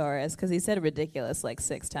a thesaurus because he said ridiculous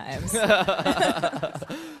 6 times.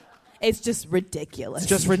 It's just ridiculous. It's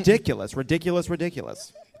just ridiculous. Ridiculous,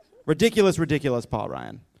 ridiculous. Ridiculous, ridiculous, Paul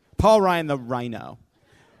Ryan. Paul Ryan the Rhino.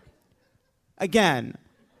 Again,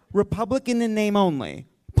 Republican in name only.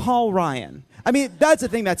 Paul Ryan. That's the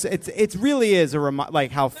thing. It really is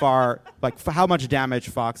how much damage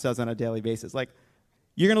Fox does on a daily basis.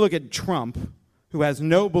 You're going to look at Trump, who has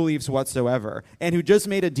no beliefs whatsoever, and who just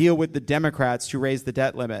made a deal with the Democrats to raise the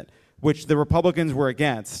debt limit, which the Republicans were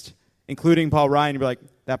against, including Paul Ryan. You'd be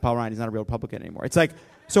that Paul Ryan is not a real Republican anymore. It's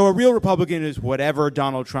so a real Republican is whatever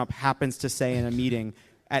Donald Trump happens to say in a meeting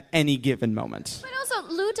at any given moment. But also,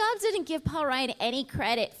 Lou Dobbs didn't give Paul Ryan any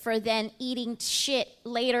credit for then eating shit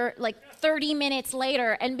later, 30 minutes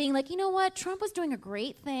later, and being you know what, Trump was doing a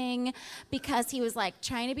great thing because he was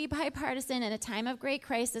trying to be bipartisan in a time of great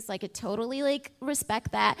crisis. I could totally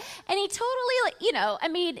respect that. And he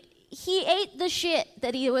totally, he ate the shit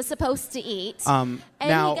that he was supposed to eat, and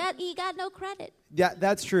he got no credit. Yeah,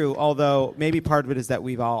 that's true. Although maybe part of it is that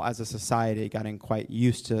we've all, as a society, gotten quite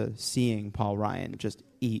used to seeing Paul Ryan just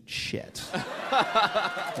eat shit.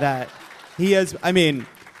 That he has been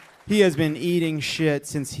eating shit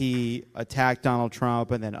since he attacked Donald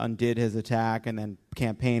Trump and then undid his attack and then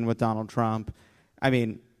campaigned with Donald Trump.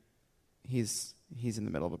 He's in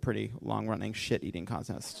the middle of a pretty long-running shit-eating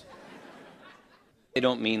contest. they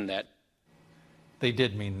don't mean that. They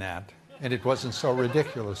did mean that. And it wasn't so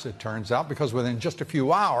ridiculous, it turns out, because within just a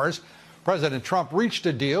few hours, President Trump reached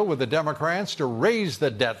a deal with the Democrats to raise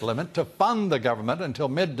the debt limit to fund the government until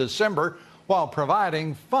mid-December while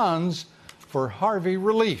providing funds for Harvey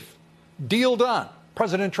relief. Deal done.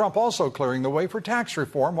 President Trump also clearing the way for tax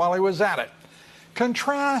reform while he was at it.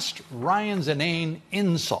 Contrast Ryan's inane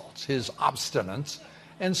insults, his obstinance,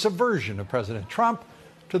 and subversion of President Trump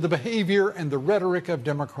to the behavior and the rhetoric of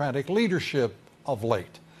Democratic leadership of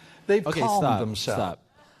late. They've calmed themselves. Stop.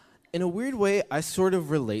 In a weird way, I sort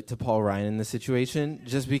of relate to Paul Ryan in this situation,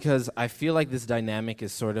 just because I feel like this dynamic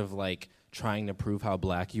is sort of like trying to prove how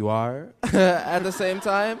black you are at the same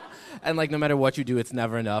time. And like no matter what you do, it's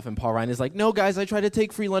never enough. And Paul Ryan is like, no, guys, I try to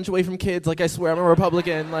take free lunch away from kids. Like, I swear I'm a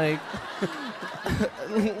Republican. Like,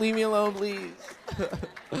 leave me alone, please.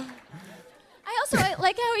 I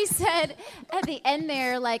like how he said at the end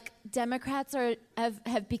there, like, Democrats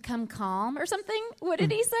have become calm or something. What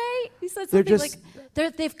did he say? He said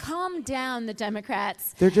something they've calmed down, the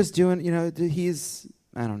Democrats. They're just doing,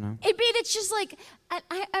 I don't know. It's just like,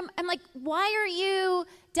 I'm like, why are you,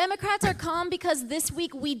 Democrats are calm because this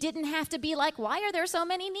week we didn't have to be like, why are there so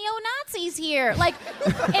many neo-Nazis here? Like,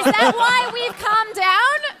 is that why we've calmed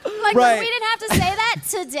down? Like, right. We didn't have to say that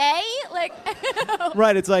today? Like,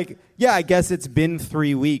 right, it's like, yeah, I guess it's been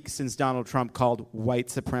 3 weeks since Donald Trump called white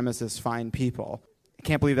supremacists fine people. I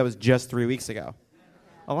can't believe that was just 3 weeks ago.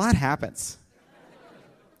 A lot happens.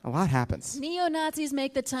 Neo-Nazis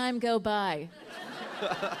make the time go by.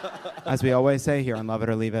 As we always say here on Love It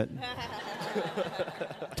or Leave It.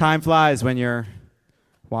 Time flies when you're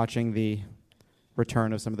watching the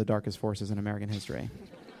return of some of the darkest forces in American history.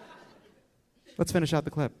 Let's finish out the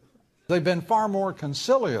clip. They've been far more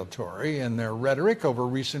conciliatory in their rhetoric over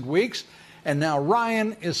recent weeks, and now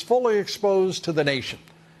Ryan is fully exposed to the nation.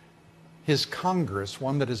 His Congress,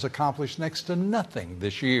 one that has accomplished next to nothing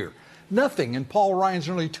this year. Nothing in Paul Ryan's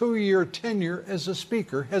nearly 2-year tenure as a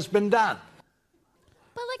speaker has been done.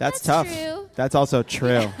 But like, that's tough. True. That's also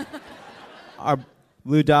true.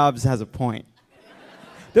 Lou Dobbs has a point.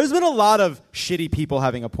 There's been a lot of shitty people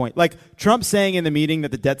having a point. Like Trump saying in the meeting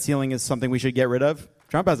that the debt ceiling is something we should get rid of.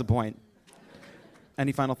 Trump has a point.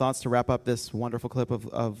 Any final thoughts to wrap up this wonderful clip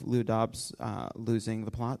of Lou Dobbs losing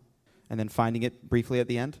the plot and then finding it briefly at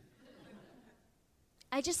the end?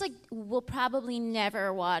 I just will probably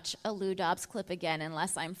never watch a Lou Dobbs clip again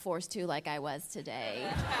unless I'm forced to, like I was today.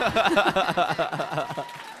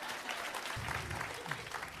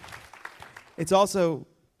 It's also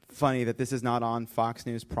funny that this is not on Fox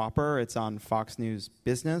News proper. It's on Fox News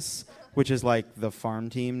Business, which is like the farm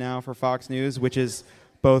team now for Fox News, which is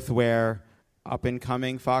both where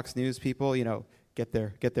up-and-coming Fox News people, get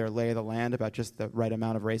their lay of the land about just the right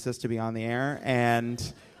amount of racist to be on the air,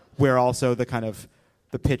 and where also the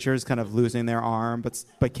pitchers kind of losing their arm,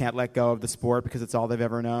 but can't let go of the sport because it's all they've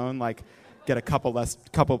ever known. Like, get a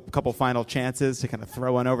couple final chances to kind of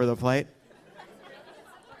throw one over the plate.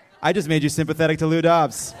 I just made you sympathetic to Lou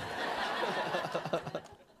Dobbs.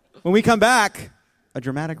 When we come back, a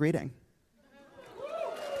dramatic reading.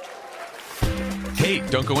 Hey,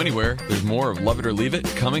 don't go anywhere. There's more of Love It or Leave It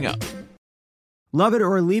coming up. Love It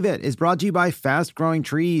or Leave It is brought to you by Fast Growing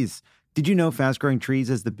Trees. Did you know Fast Growing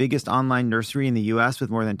Trees is the biggest online nursery in the U.S.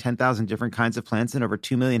 with more than 10,000 different kinds of plants and over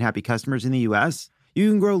 2 million happy customers in the U.S.?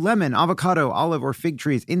 You can grow lemon, avocado, olive, or fig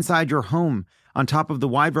trees inside your home. On top of the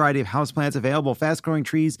wide variety of houseplants available, Fast Growing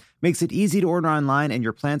Trees makes it easy to order online, and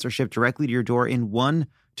your plants are shipped directly to your door in 1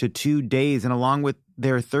 to 2 days. And along with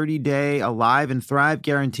their 30-day Alive and Thrive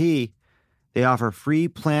guarantee, they offer free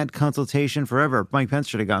plant consultation forever. Mike Pence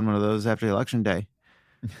should have gotten one of those after the election day.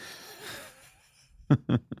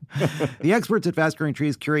 The experts at Fast Growing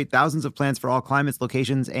Trees curate thousands of plants for all climates,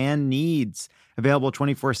 locations, and needs. Available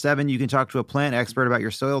 24/7, you can talk to a plant expert about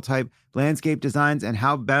your soil type, landscape designs, and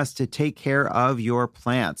how best to take care of your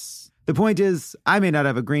plants. The point is, I may not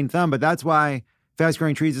have a green thumb, but that's why Fast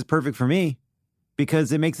Growing Trees is perfect for me,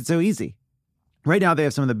 because it makes it so easy. Right now, they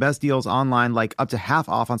have some of the best deals online, like up to half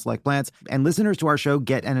off on select plants. And listeners to our show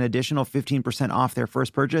get an additional 15% off their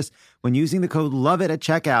first purchase when using the code LOVEIT at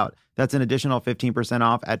checkout. That's an additional 15%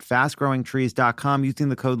 off at fastgrowingtrees.com using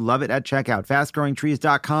the code LOVEIT at checkout.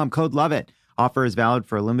 Fastgrowingtrees.com, code LOVEIT. Offer is valid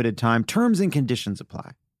for a limited time. Terms and conditions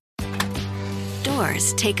apply.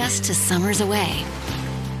 Doors take us to summers away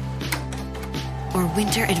or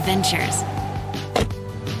winter adventures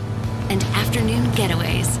and afternoon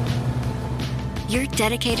getaways. Your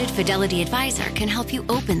dedicated Fidelity advisor can help you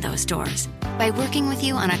open those doors by working with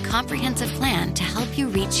you on a comprehensive plan to help you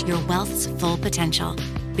reach your wealth's full potential.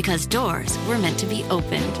 Because doors were meant to be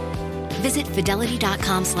opened. Visit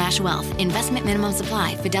fidelity.com/wealth. Investment minimum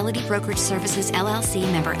supply. Fidelity Brokerage Services, LLC,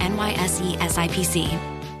 member NYSE SIPC.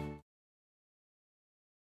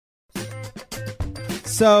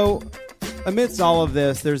 So, amidst all of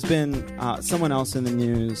this, there's been someone else in the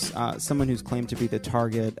news, someone who's claimed to be the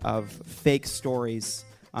target of fake stories,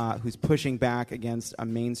 who's pushing back against a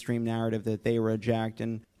mainstream narrative that they reject.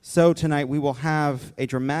 And so tonight we will have a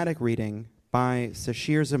dramatic reading by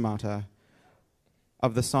Sasheer Zamata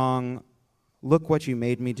of the song "Look What You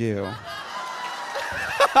Made Me Do"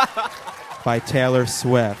 by Taylor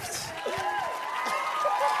Swift.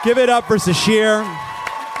 Give it up for Sasheer.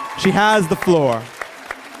 She has the floor.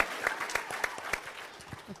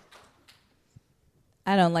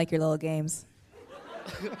 I don't like your little games.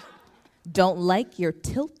 Don't like your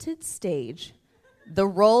tilted stage. The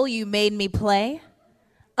role you made me play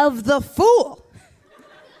of the fool.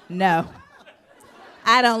 No.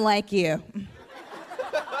 I don't like you.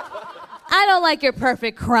 I don't like your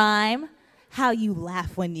perfect crime. How you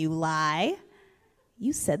laugh when you lie.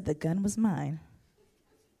 You said the gun was mine.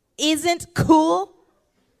 Isn't cool?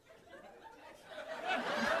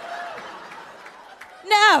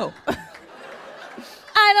 No.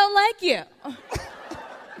 I don't like you.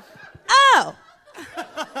 Oh.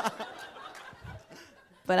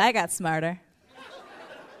 But I got smarter.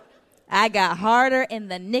 I got harder in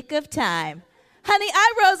the nick of time. Honey,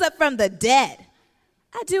 I rose up from the dead.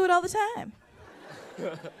 I do it all the time.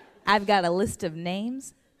 I've got a list of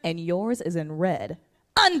names, and yours is in red,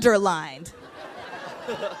 underlined.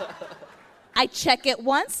 I check it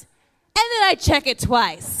once, and then I check it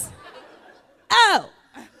twice. Oh.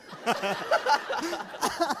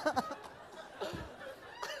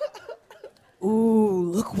 Ooh,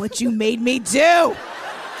 look what you made me do.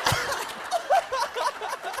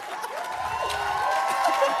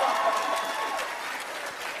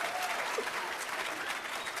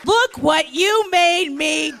 Look what you made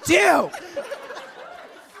me do.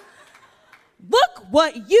 Look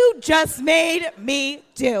what you just made me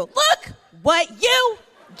do. Look what you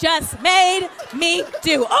just made me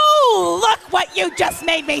do. Oh, look what you just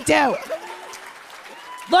made me do.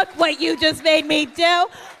 Look what you just made me do.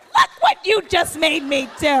 Look what you just made me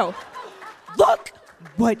do. Look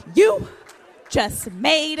what you just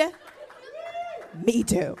made me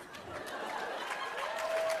do.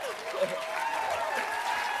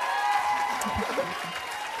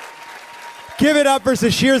 Give it up for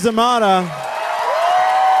Sasheer Zamata.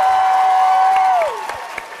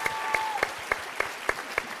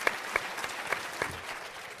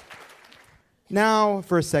 Now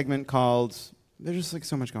for a segment called, there's just like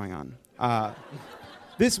so much going on.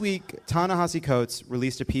 This week, Ta-Nehisi Coates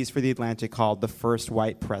released a piece for The Atlantic called "The First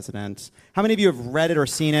White President." How many of you have read it or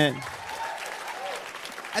seen it?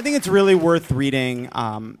 I think it's really worth reading.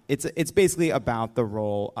 It's basically about the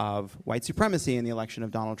role of white supremacy in the election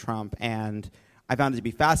of Donald Trump, and I found it to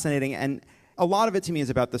be fascinating. And a lot of it to me is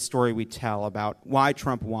about the story we tell about why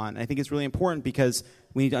Trump won. I think it's really important because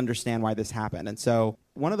we need to understand why this happened. And so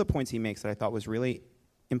one of the points he makes that I thought was really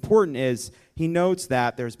important is he notes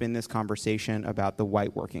that there's been this conversation about the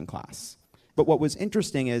white working class. But what was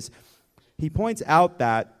interesting is he points out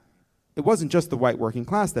that it wasn't just the white working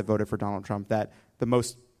class that voted for Donald Trump, that the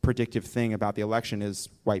most predictive thing about the election is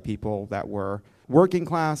white people that were working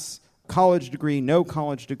class, college degree, no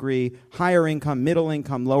college degree, higher income, middle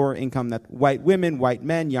income, lower income, that white women, white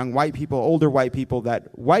men, young white people, older white people, that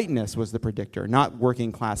whiteness was the predictor, not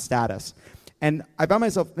working class status. And I found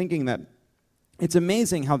myself thinking that it's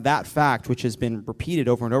amazing how that fact, which has been repeated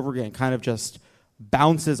over and over again, kind of just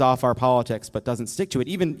bounces off our politics but doesn't stick to it.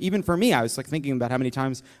 Even for me, I was like thinking about how many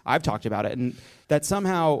times I've talked about it, and that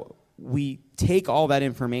somehow we take all that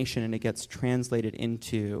information and it gets translated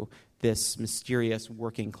into this mysterious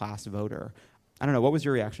working class voter. I don't know, what was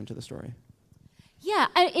your reaction to the story? Yeah,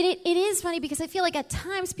 it is funny because I feel like at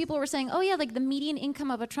times people were saying, oh yeah, like the median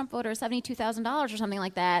income of a Trump voter is $72,000 or something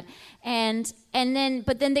like that,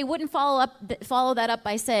 but then they wouldn't follow that up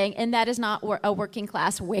by saying, and that is not a working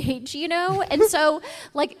class wage, you know? And so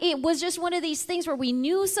like it was just one of these things where we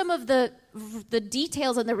knew some of the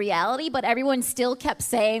details and the reality, but everyone still kept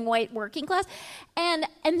saying white working class, and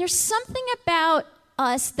there's something about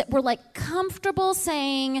us that we're like comfortable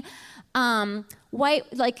saying white,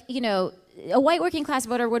 like, you know, a white working class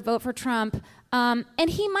voter would vote for Trump, and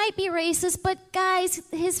he might be racist, but guys,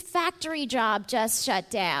 his factory job just shut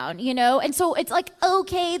down, you know? And so it's like,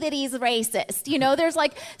 okay that he's racist, you know? There's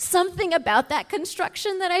like something about that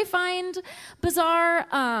construction that I find bizarre.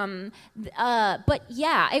 But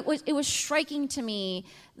yeah, it was striking to me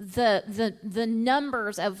the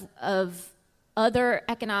numbers of other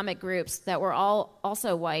economic groups that were all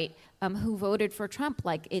also white who voted for Trump.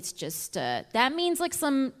 Like, it's just that means like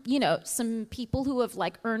some people who have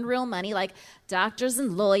like earned real money, like doctors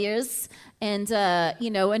and lawyers, and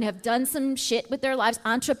and have done some shit with their lives,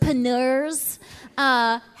 entrepreneurs,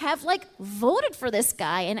 have like voted for this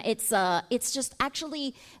guy, and it's just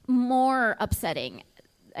actually more upsetting,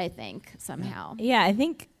 I think, somehow. Yeah, I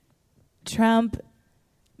think Trump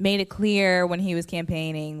made it clear when he was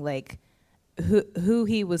campaigning, like, who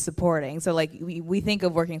he was supporting. So, like, we think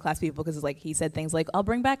of working class people because, like, he said things like, I'll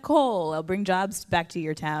bring back coal, I'll bring jobs back to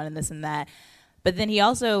your town, and this and that. But then he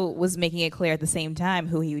also was making it clear at the same time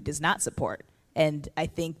who he does not support. And I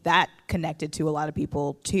think that connected to a lot of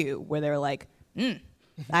people, too, where they were like,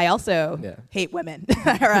 I also hate women.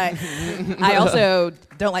 All right. I also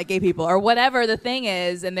don't like gay people, or whatever the thing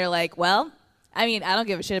is. And they're like, well, I mean, I don't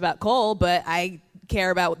give a shit about Cole, but I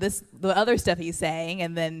care about the other stuff he's saying,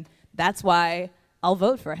 and then that's why I'll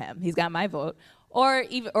vote for him. He's got my vote. Or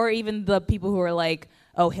even the people who are like,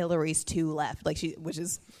 oh, Hillary's too left, like which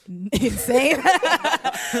is insane.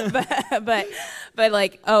 but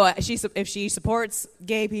like, oh, if she supports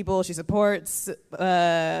gay people, she supports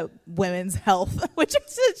women's health, which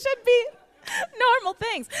should be normal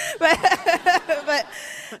things. But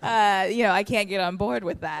I can't get on board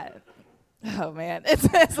with that. Oh man,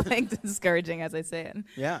 it's like discouraging as I say it.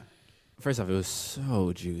 Yeah. First off, it was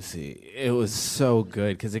so juicy. It was so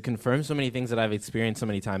good because it confirmed so many things that I've experienced so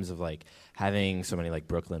many times of like having so many like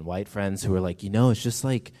Brooklyn white friends who are like, it's just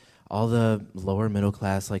like all the lower middle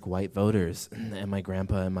class like white voters and my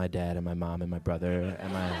grandpa and my dad and my mom and my brother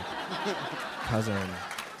and my cousin.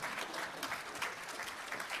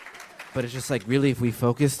 But it's just like, really, if we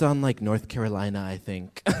focused on like North Carolina, I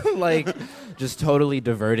think, like just totally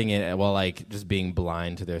diverting it while like just being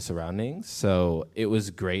blind to their surroundings. So it was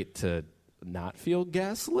great to not feel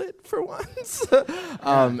gaslit for once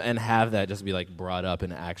and have that just be like brought up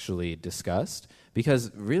and actually discussed.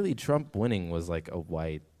 Because really, Trump winning was like a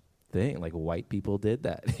white thing. Like white people did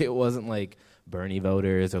that. It wasn't like Bernie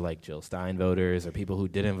voters or like Jill Stein voters or people who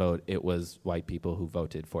didn't vote. It was white people who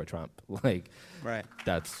voted for Trump. Like, right.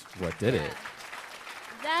 That's what did it.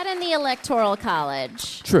 That and the Electoral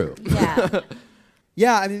College. True. Yeah.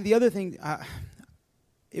 Yeah, I mean, the other thing,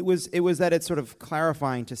 it was that it's sort of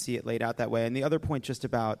clarifying to see it laid out that way. And the other point just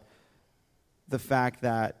about the fact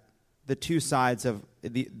that the two sides of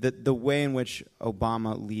the way in which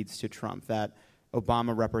Obama leads to Trump, that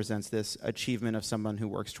Obama represents this achievement of someone who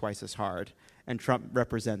works twice as hard, and Trump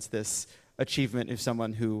represents this achievement of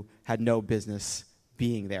someone who had no business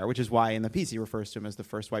being there, which is why in the piece he refers to him as the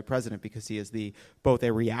first white president, because he is both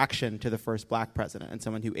a reaction to the first black president and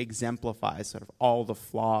someone who exemplifies sort of all the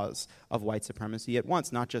flaws of white supremacy at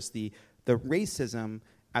once, not just the racism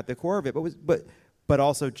at the core of it, but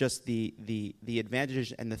also just the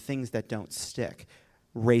advantages and the things that don't stick.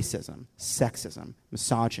 Racism, sexism,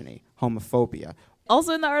 misogyny, homophobia.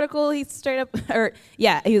 Also in the article, he straight up,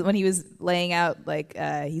 when he was laying out, like,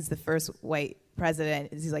 he's the first white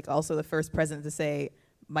president, he's like also the first president to say,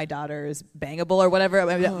 my daughter's bangable or whatever,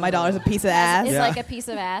 my daughter's a piece of ass. It's like a piece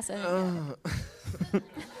of ass.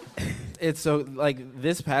 It's so, like,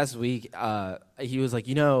 this past week, he was like,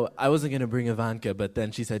 I wasn't going to bring Ivanka, but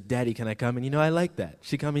then she said, Daddy, can I come? And, I like that.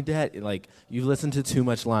 She called me Dad. Like, you've listened to too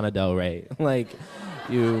much Lana Del Rey. Like,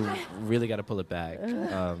 you really got to pull it back.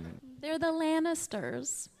 They're the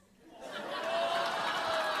Lannisters.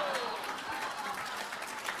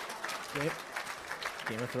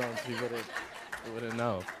 Game of Thrones, we wouldn't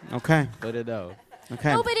know. Okay. Wouldn't know.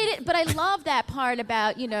 Okay. No, but I love that part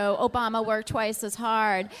about, Obama worked twice as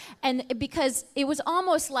hard. And because it was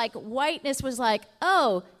almost like whiteness was like,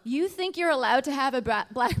 oh, you think you're allowed to have a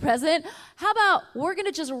black president? How about we're going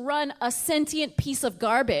to just run a sentient piece of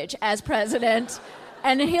garbage as president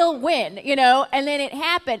and he'll win, And then it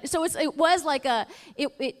happened. So it was like the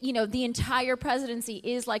entire presidency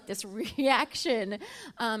is like this reaction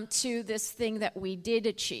to this thing that we did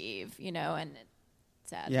achieve, and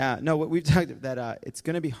sad. Yeah, no, what we've talked about, that it's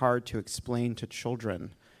going to be hard to explain to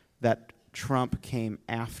children that Trump came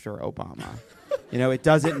after Obama. It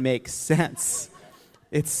doesn't make sense.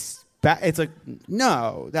 It's like,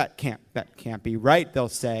 no, that can't be right, they'll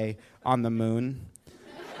say on the moon.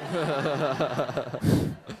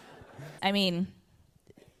 I mean,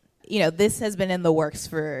 this has been in the works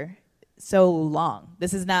for so long.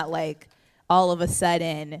 This is not like all of a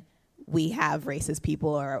sudden we have racist people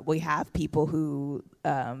or we have people who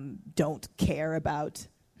don't care about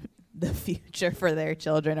the future for their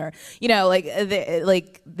children, or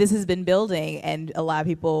like this has been building, and a lot of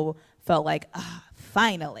people felt like,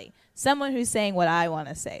 finally someone who's saying what I want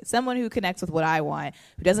to say, someone who connects with what I want,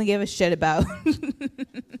 who doesn't give a shit about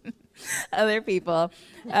other people.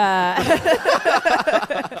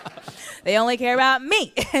 They only care about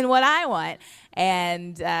me and what I want.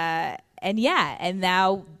 And now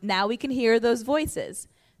we can hear those voices.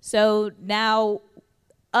 So now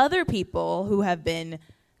other people who have been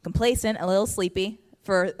complacent, a little sleepy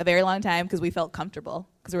for a very long time because we felt comfortable,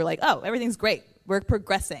 because we were like, oh, everything's great. We're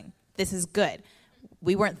progressing. This is good.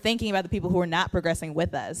 We weren't thinking about the people who were not progressing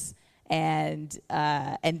with us and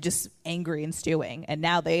just angry and stewing. And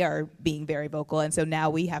now they are being very vocal. And so now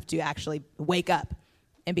we have to actually wake up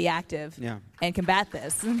and be active and combat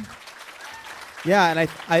this. Yeah, and I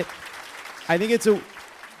think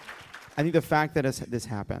the fact that this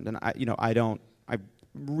happened, and I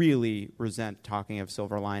really resent talking of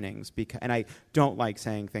silver linings, and I don't like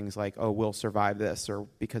saying things like, "Oh, we'll survive this," or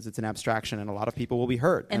because it's an abstraction, and a lot of people will be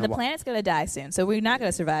hurt. And the planet's going to die soon, so we're not going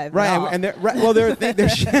to survive. Right, at all. and the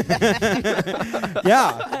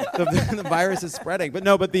virus is spreading, but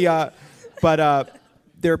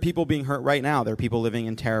there are people being hurt right now. There are people living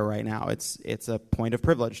in terror right now. It's a point of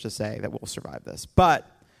privilege to say that we'll survive this,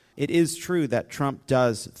 but it is true that Trump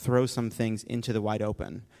does throw some things into the wide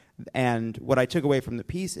open. And what I took away from the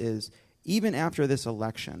piece is, even after this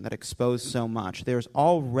election that exposed so much, there's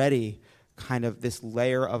already kind of this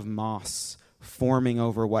layer of moss forming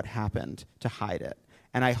over what happened to hide it.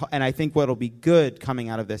 And I think what'll be good coming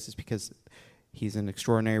out of this is because he's an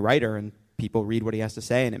extraordinary writer and people read what he has to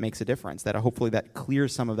say and it makes a difference, that hopefully that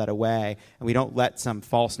clears some of that away and we don't let some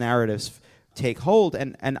false narratives take hold.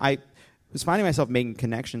 And I was finding myself making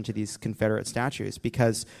connection to these Confederate statues,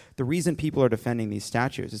 because the reason people are defending these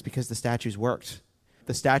statues is because the statues worked.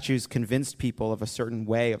 The statues convinced people of a certain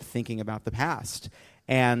way of thinking about the past.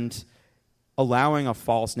 And allowing a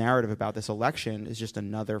false narrative about this election is just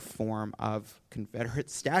another form of Confederate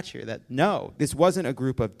statue that, no, this wasn't a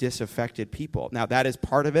group of disaffected people. Now, that is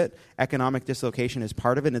part of it. Economic dislocation is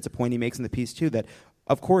part of it, and it's a point he makes in the piece, too, that,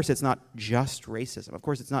 of course, it's not just racism. Of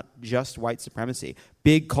course, it's not just white supremacy.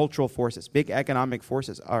 Big cultural forces, big economic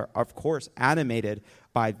forces are, of course, animated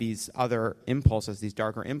by these other impulses, these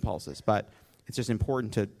darker impulses, but it's just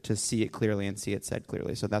important to see it clearly and see it said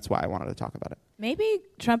clearly. So that's why I wanted to talk about it. Maybe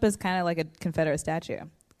Trump is kind of like a Confederate statue,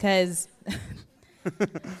 because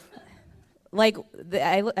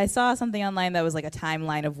I saw something online that was like a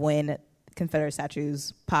timeline of when Confederate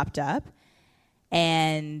statues popped up,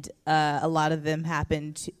 and a lot of them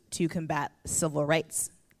happened to combat civil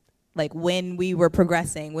rights. Like when we were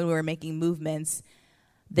progressing, when we were making movements,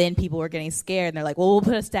 then people were getting scared, and they're like, well, we'll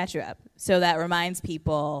put a statue up. So that reminds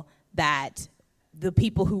people that the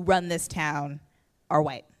people who run this town are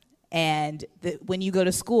white. And when you go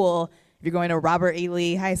to school, if you're going to Robert E.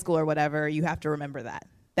 Lee High School or whatever, you have to remember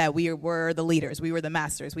that we were the leaders, we were the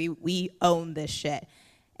masters, we own this shit.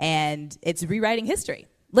 And it's rewriting history,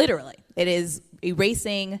 literally. It is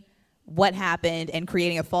erasing what happened and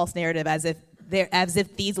creating a false narrative as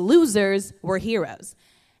if these losers were heroes.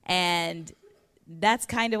 And that's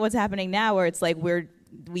kind of what's happening now, where it's like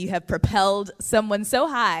we have propelled someone so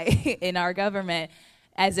high in our government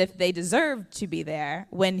as if they deserved to be there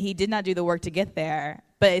when he did not do the work to get there.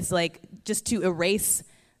 But it's like just to erase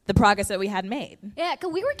the progress that we had made. Yeah,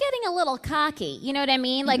 because we were getting a little cocky, you know what I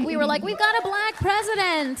mean? Like, we were like, we've got a black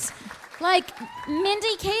president. Like,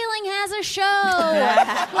 Mindy Kaling has a show.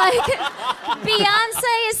 Like,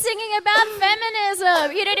 Beyonce is singing about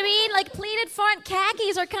feminism. You know what I mean? Like, pleated front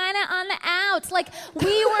khakis are kind of on the outs. Like,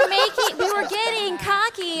 we were getting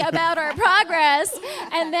cocky about our progress,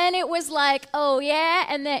 and then it was like, oh yeah,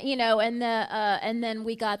 and then and then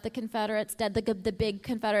we got the Confederates, the big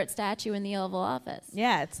Confederate statue in the Oval Office.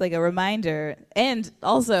 Yeah, it's like a reminder, and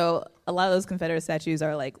also a lot of those Confederate statues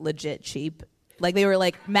are like legit cheap. Like they were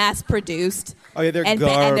like mass produced. Oh yeah, they're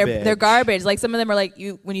garbage. And they're garbage. Like some of them are like,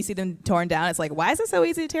 when you see them torn down, it's like, why is it so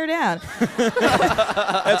easy to tear down?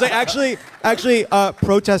 It's like actually,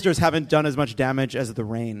 protesters haven't done as much damage as the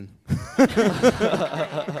rain.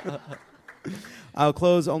 I'll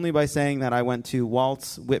close only by saying that I went to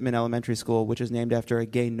Waltz Whitman Elementary School, which is named after a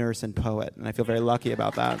gay nurse and poet, and I feel very lucky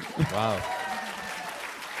about that. Wow.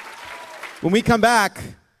 When we come back,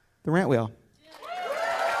 the rant wheel.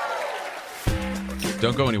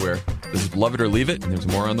 Don't go anywhere. This is Love It or Leave It, and there's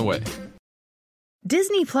more on the way.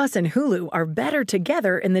 Disney Plus and Hulu are better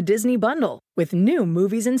together in the Disney Bundle with new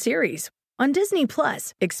movies and series. On Disney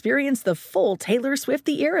Plus, experience the full Taylor Swift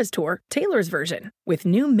The Eras Tour, Taylor's version, with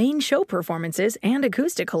new main show performances and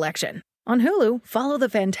acoustic collection. On Hulu, follow the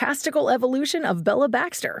fantastical evolution of Bella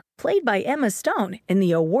Baxter, played by Emma Stone in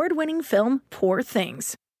the award-winning film Poor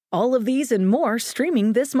Things. All of these and more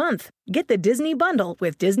streaming this month. Get the Disney Bundle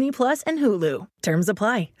with Disney Plus and Hulu. Terms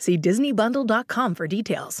apply. See DisneyBundle.com for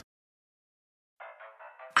details.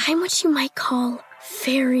 I'm what you might call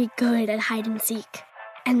very good at hide and seek.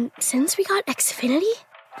 And since we got Xfinity,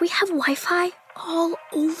 we have Wi-Fi all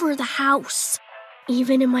over the house,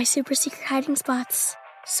 even in my super secret hiding spots.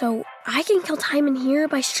 So I can kill time in here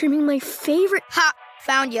by streaming my favorite... Ha!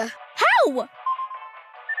 Found you. How?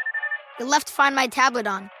 You left Find My tablet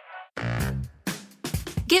on.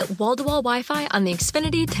 Get wall-to-wall Wi-Fi on the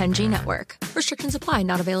Xfinity 10G network. Restrictions apply.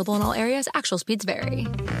 Not available in all areas. Actual speeds vary.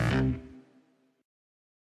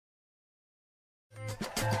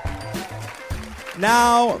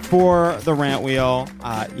 Now for the rant wheel.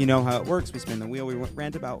 You know how it works. We spin the wheel. We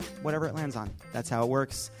rant about whatever it lands on. That's how it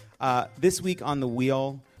works. This week on the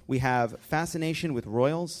wheel, we have Fascination with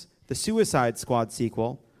Royals, the Suicide Squad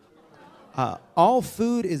sequel, All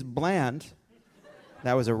Food is Bland.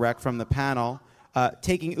 That was a rec from the panel.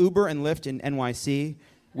 Taking Uber and Lyft in NYC.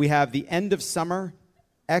 We have the End of Summer,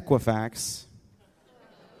 Equifax.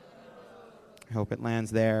 I hope it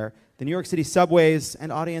lands there. The New York City subways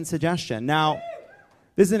and audience suggestion. Now,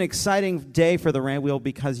 this is an exciting day for the rant wheel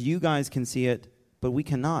because you guys can see it, but we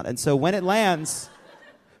cannot. And so when it lands,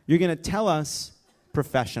 you're going to tell us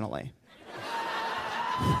professionally.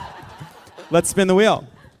 Let's spin the wheel.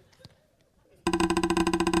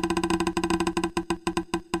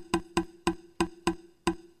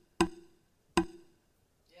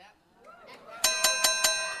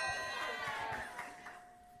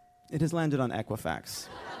 It has landed on Equifax.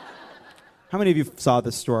 How many of you saw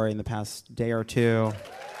this story in the past day or two?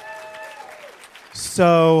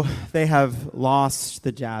 So they have lost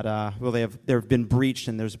the data. Well, they've been breached,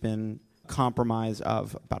 and there's been compromise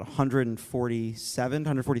of about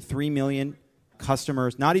 143 million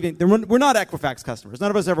customers. We're not Equifax customers.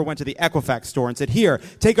 None of us ever went to the Equifax store and said, "Here,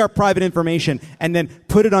 take our private information and then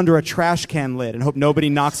put it under a trash can lid and hope nobody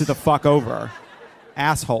knocks it the fuck over."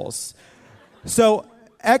 Assholes. So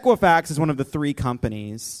Equifax is one of the three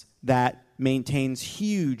companies that maintains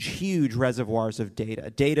huge reservoirs of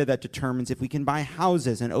data that determines if we can buy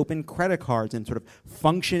houses and open credit cards and sort of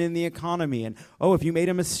function in the economy. And, if you made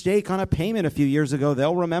a mistake on a payment a few years ago,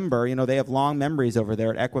 they'll remember. They have long memories over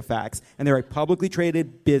there at Equifax. And they're a publicly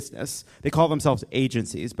traded business. They call themselves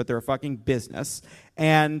agencies, but they're a fucking business.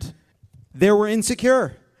 And they were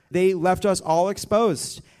insecure. They left us all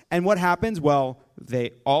exposed. And what happens? Well,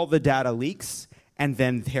 all the data leaks, and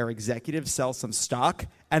then their executives sell some stock,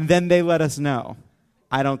 and then they let us know.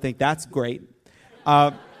 I don't think that's great.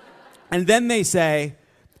 And then they say,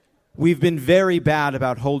 we've been very bad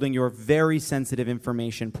about holding your very sensitive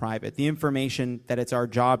information private, the information that it's our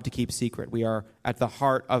job to keep secret. We are at the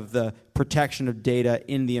heart of the protection of data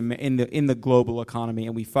in the global economy,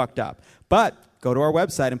 and we fucked up. But go to our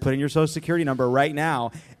website and put in your social security number right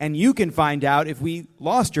now, and you can find out if we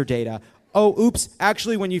lost your data. Oh, oops,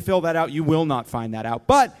 actually, when you fill that out, you will not find that out.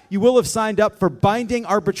 But you will have signed up for binding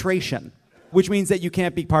arbitration, which means that you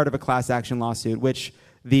can't be part of a class action lawsuit, which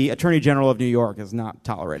the Attorney General of New York is not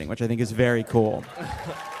tolerating, which I think is very cool.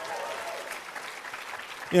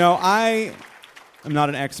 I am not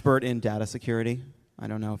an expert in data security. I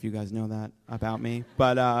don't know if you guys know that about me.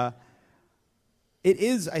 But it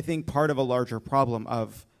is, I think, part of a larger problem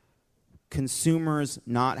of consumers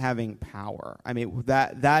not having power. I mean,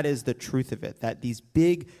 that is the truth of it, that these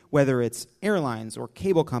big, whether it's airlines or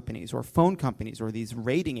cable companies or phone companies or these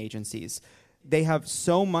rating agencies, they have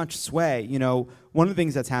so much sway. One of the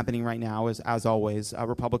things that's happening right now is, as always,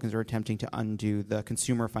 Republicans are attempting to undo the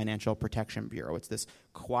Consumer Financial Protection Bureau. It's this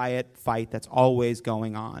quiet fight that's always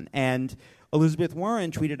going on. And Elizabeth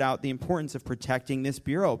Warren tweeted out the importance of protecting this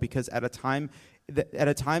bureau because at a time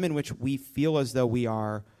in which we feel as though we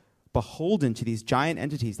are beholden to these giant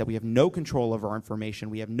entities that we have no control over our information,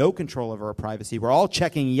 we have no control over our privacy. We're all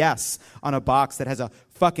checking yes on a box that has a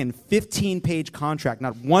fucking 15-page contract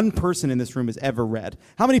not one person in this room has ever read.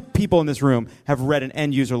 How many people in this room have read an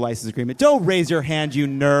end-user license agreement? Don't raise your hand, you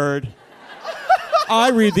nerd.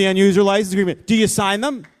 I read the end-user license agreement. Do you sign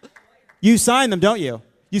them? You sign them, don't you?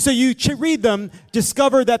 So you read them,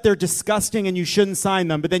 discover that they're disgusting and you shouldn't sign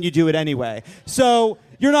them, but then you do it anyway. So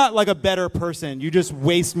you're not like a better person. You just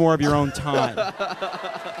waste more of your own time.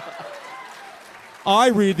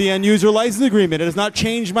 I read the end-user license agreement. It has not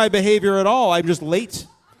changed my behavior at all. I'm just late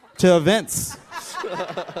to events.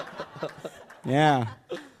 Yeah.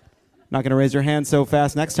 Not going to raise your hand so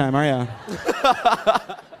fast next time, are you?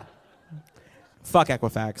 Fuck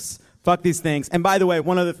Equifax. Fuck these things. And by the way,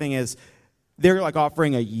 one other thing is, they're like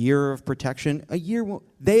offering a year of protection.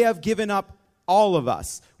 They have given up all of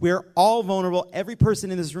us. We're all vulnerable. Every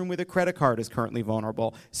person in this room with a credit card is currently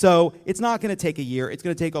vulnerable. So it's not going to take a year. It's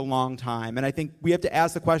going to take a long time. And I think we have to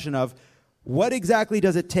ask the question of, what exactly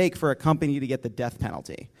does it take for a company to get the death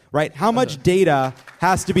penalty, right? How much data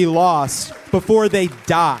has to be lost before they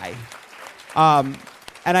die? And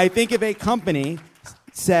I think if a company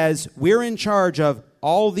says, we're in charge of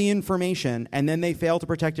all the information, and then they fail to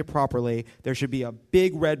protect it properly, there should be a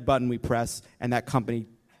big red button we press, and that company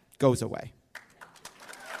goes away.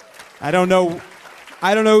 I don't know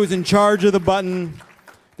who's in charge of the button.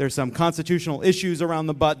 There's some constitutional issues around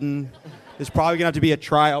the button. There's probably going to have to be a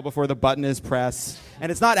trial before the button is pressed.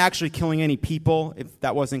 And it's not actually killing any people, if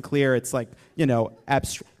that wasn't clear. It's like,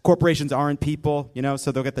 corporations aren't people,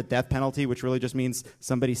 so they'll get the death penalty, which really just means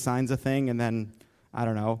somebody signs a thing and then, I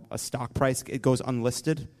don't know, a stock price, it goes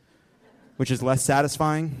unlisted, which is less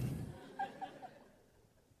satisfying.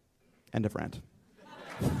 End of rant.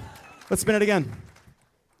 Let's spin it again.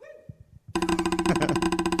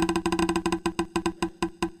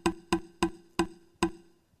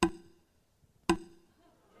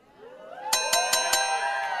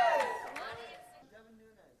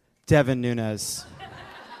 Devin Nunes.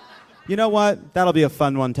 You know what? That'll be a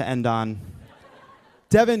fun one to end on.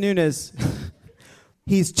 Devin Nunes,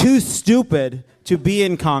 he's too stupid to be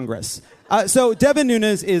in Congress. So Devin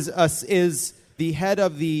Nunes is the head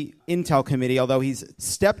of the Intel Committee, although he's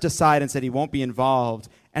stepped aside and said he won't be involved.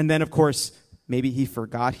 And then, of course, maybe he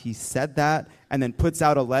forgot he said that, and then puts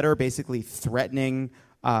out a letter basically threatening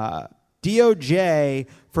DOJ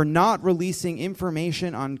for not releasing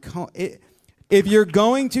information on... If you're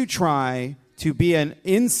going to try to be an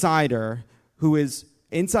insider who is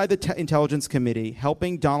inside the Intelligence Committee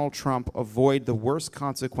helping Donald Trump avoid the worst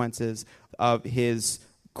consequences of his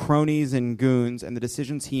cronies and goons and the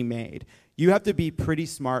decisions he made, you have to be pretty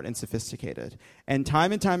smart and sophisticated. And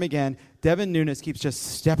time again, Devin Nunes keeps just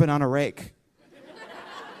stepping on a rake.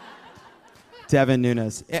 Devin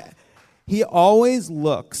Nunes. He always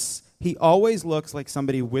looks like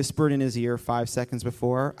somebody whispered in his ear 5 seconds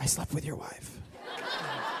before, I slept with your wife.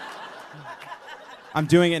 I'm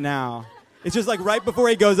doing it now. It's just like right before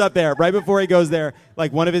he goes up there,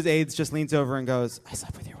 like one of his aides just leans over and goes, I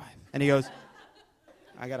slept with your wife. And he goes,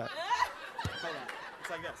 hold on. It's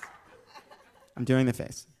like this. I'm doing the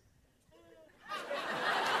face.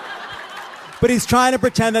 But he's trying to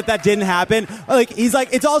pretend that didn't happen.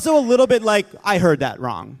 It's also a little bit like, I heard that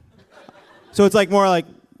wrong. So it's like more like,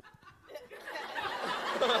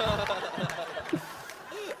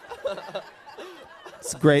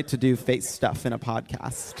 it's great to do face stuff in a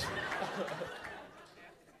podcast. Do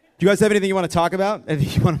you guys have anything you want to talk about?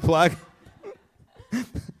 Anything you want to plug?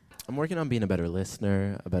 I'm working on being a better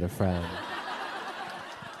listener, a better friend.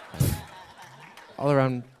 All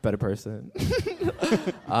around better person.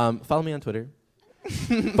 Follow me on Twitter.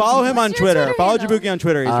 Follow him on Twitter. Follow Jabuki on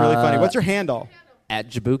Twitter. He's really funny. What's your handle?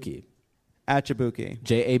 @Jabuki. @Jabuki.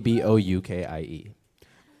 JABOUKIE.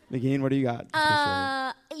 Nagin, what do you got?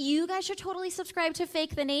 You guys should totally subscribe to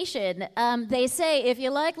Fake the Nation. They say, if you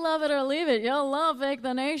like Love It or Leave It, you'll love Fake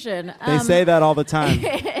the Nation. They say that all the time.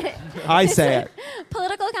 I say it.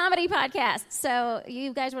 Political comedy podcast. So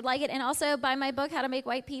you guys would like it. And also buy my book, How to Make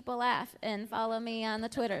White People Laugh, and follow me on the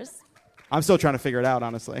Twitters. I'm still trying to figure it out,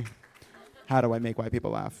 honestly. How do I make white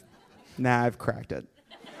people laugh? Nah, I've cracked it.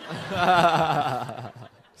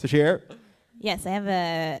 Sashir? Yes, I have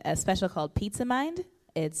a special called Pizza Mind.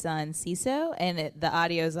 It's on CISO, and the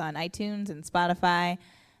audio's on iTunes and Spotify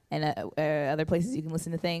and other places you can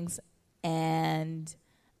listen to things. And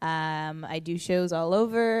I do shows all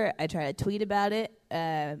over. I try to tweet about it.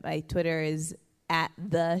 My Twitter is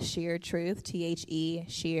 @TheSheerTruth, THE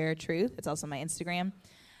Sheer Truth. It's also my Instagram.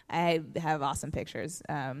 I have awesome pictures,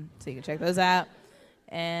 so you can check those out.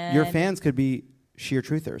 And your fans could be sheer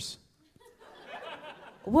truthers.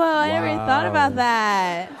 Whoa, I never even thought about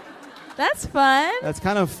that. That's fun. That's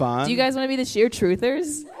kind of fun. Do you guys want to be the sheer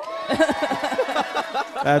truthers?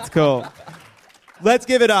 That's cool. Let's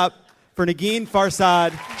give it up for Nagin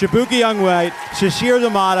Farsad, Jabuki Young-White, Shashir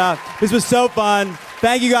Zamata. This was so fun.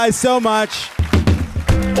 Thank you guys so much.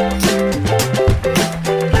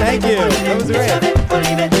 Thank you. That was great.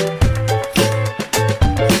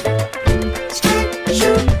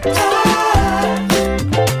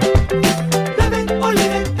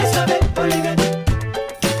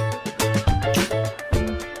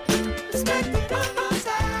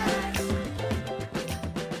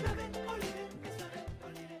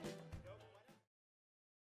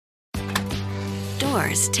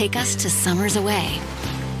 Doors take us to summers away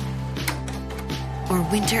or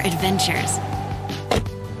winter adventures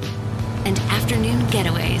and afternoon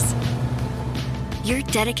getaways. Your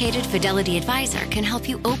dedicated Fidelity advisor can help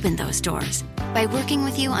you open those doors by working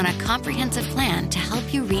with you on a comprehensive plan to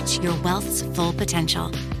help you reach your wealth's full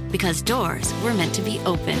potential. Because doors were meant to be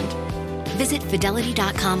opened. Visit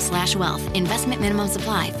fidelity.com/wealth. Investment minimum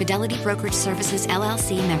supply. Fidelity Brokerage Services,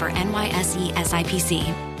 LLC, member NYSE SIPC.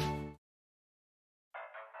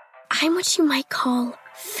 I'm what you might call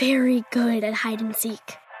very good at hide and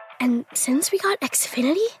seek. And since we got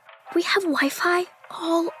Xfinity, we have Wi-Fi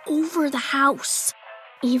all over the house,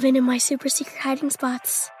 even in my super secret hiding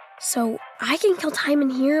spots. So I can kill time in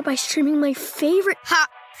here by streaming my favorite... Ha!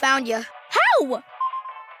 Found you. How?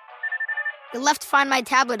 You left Find My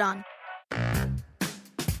tablet on.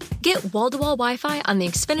 Get wall-to-wall Wi-Fi on the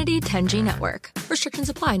Xfinity 10G network. Restrictions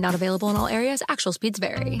apply. Not available in all areas. Actual speeds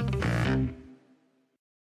vary.